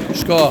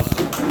 Shkoch.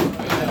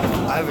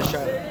 I have a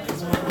shot.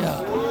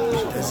 Yeah.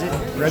 Does it?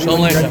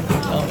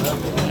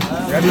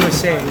 Rabbi was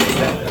saying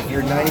that if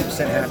you're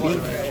 90% happy,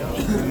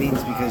 it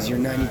means because you're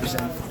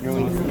 90%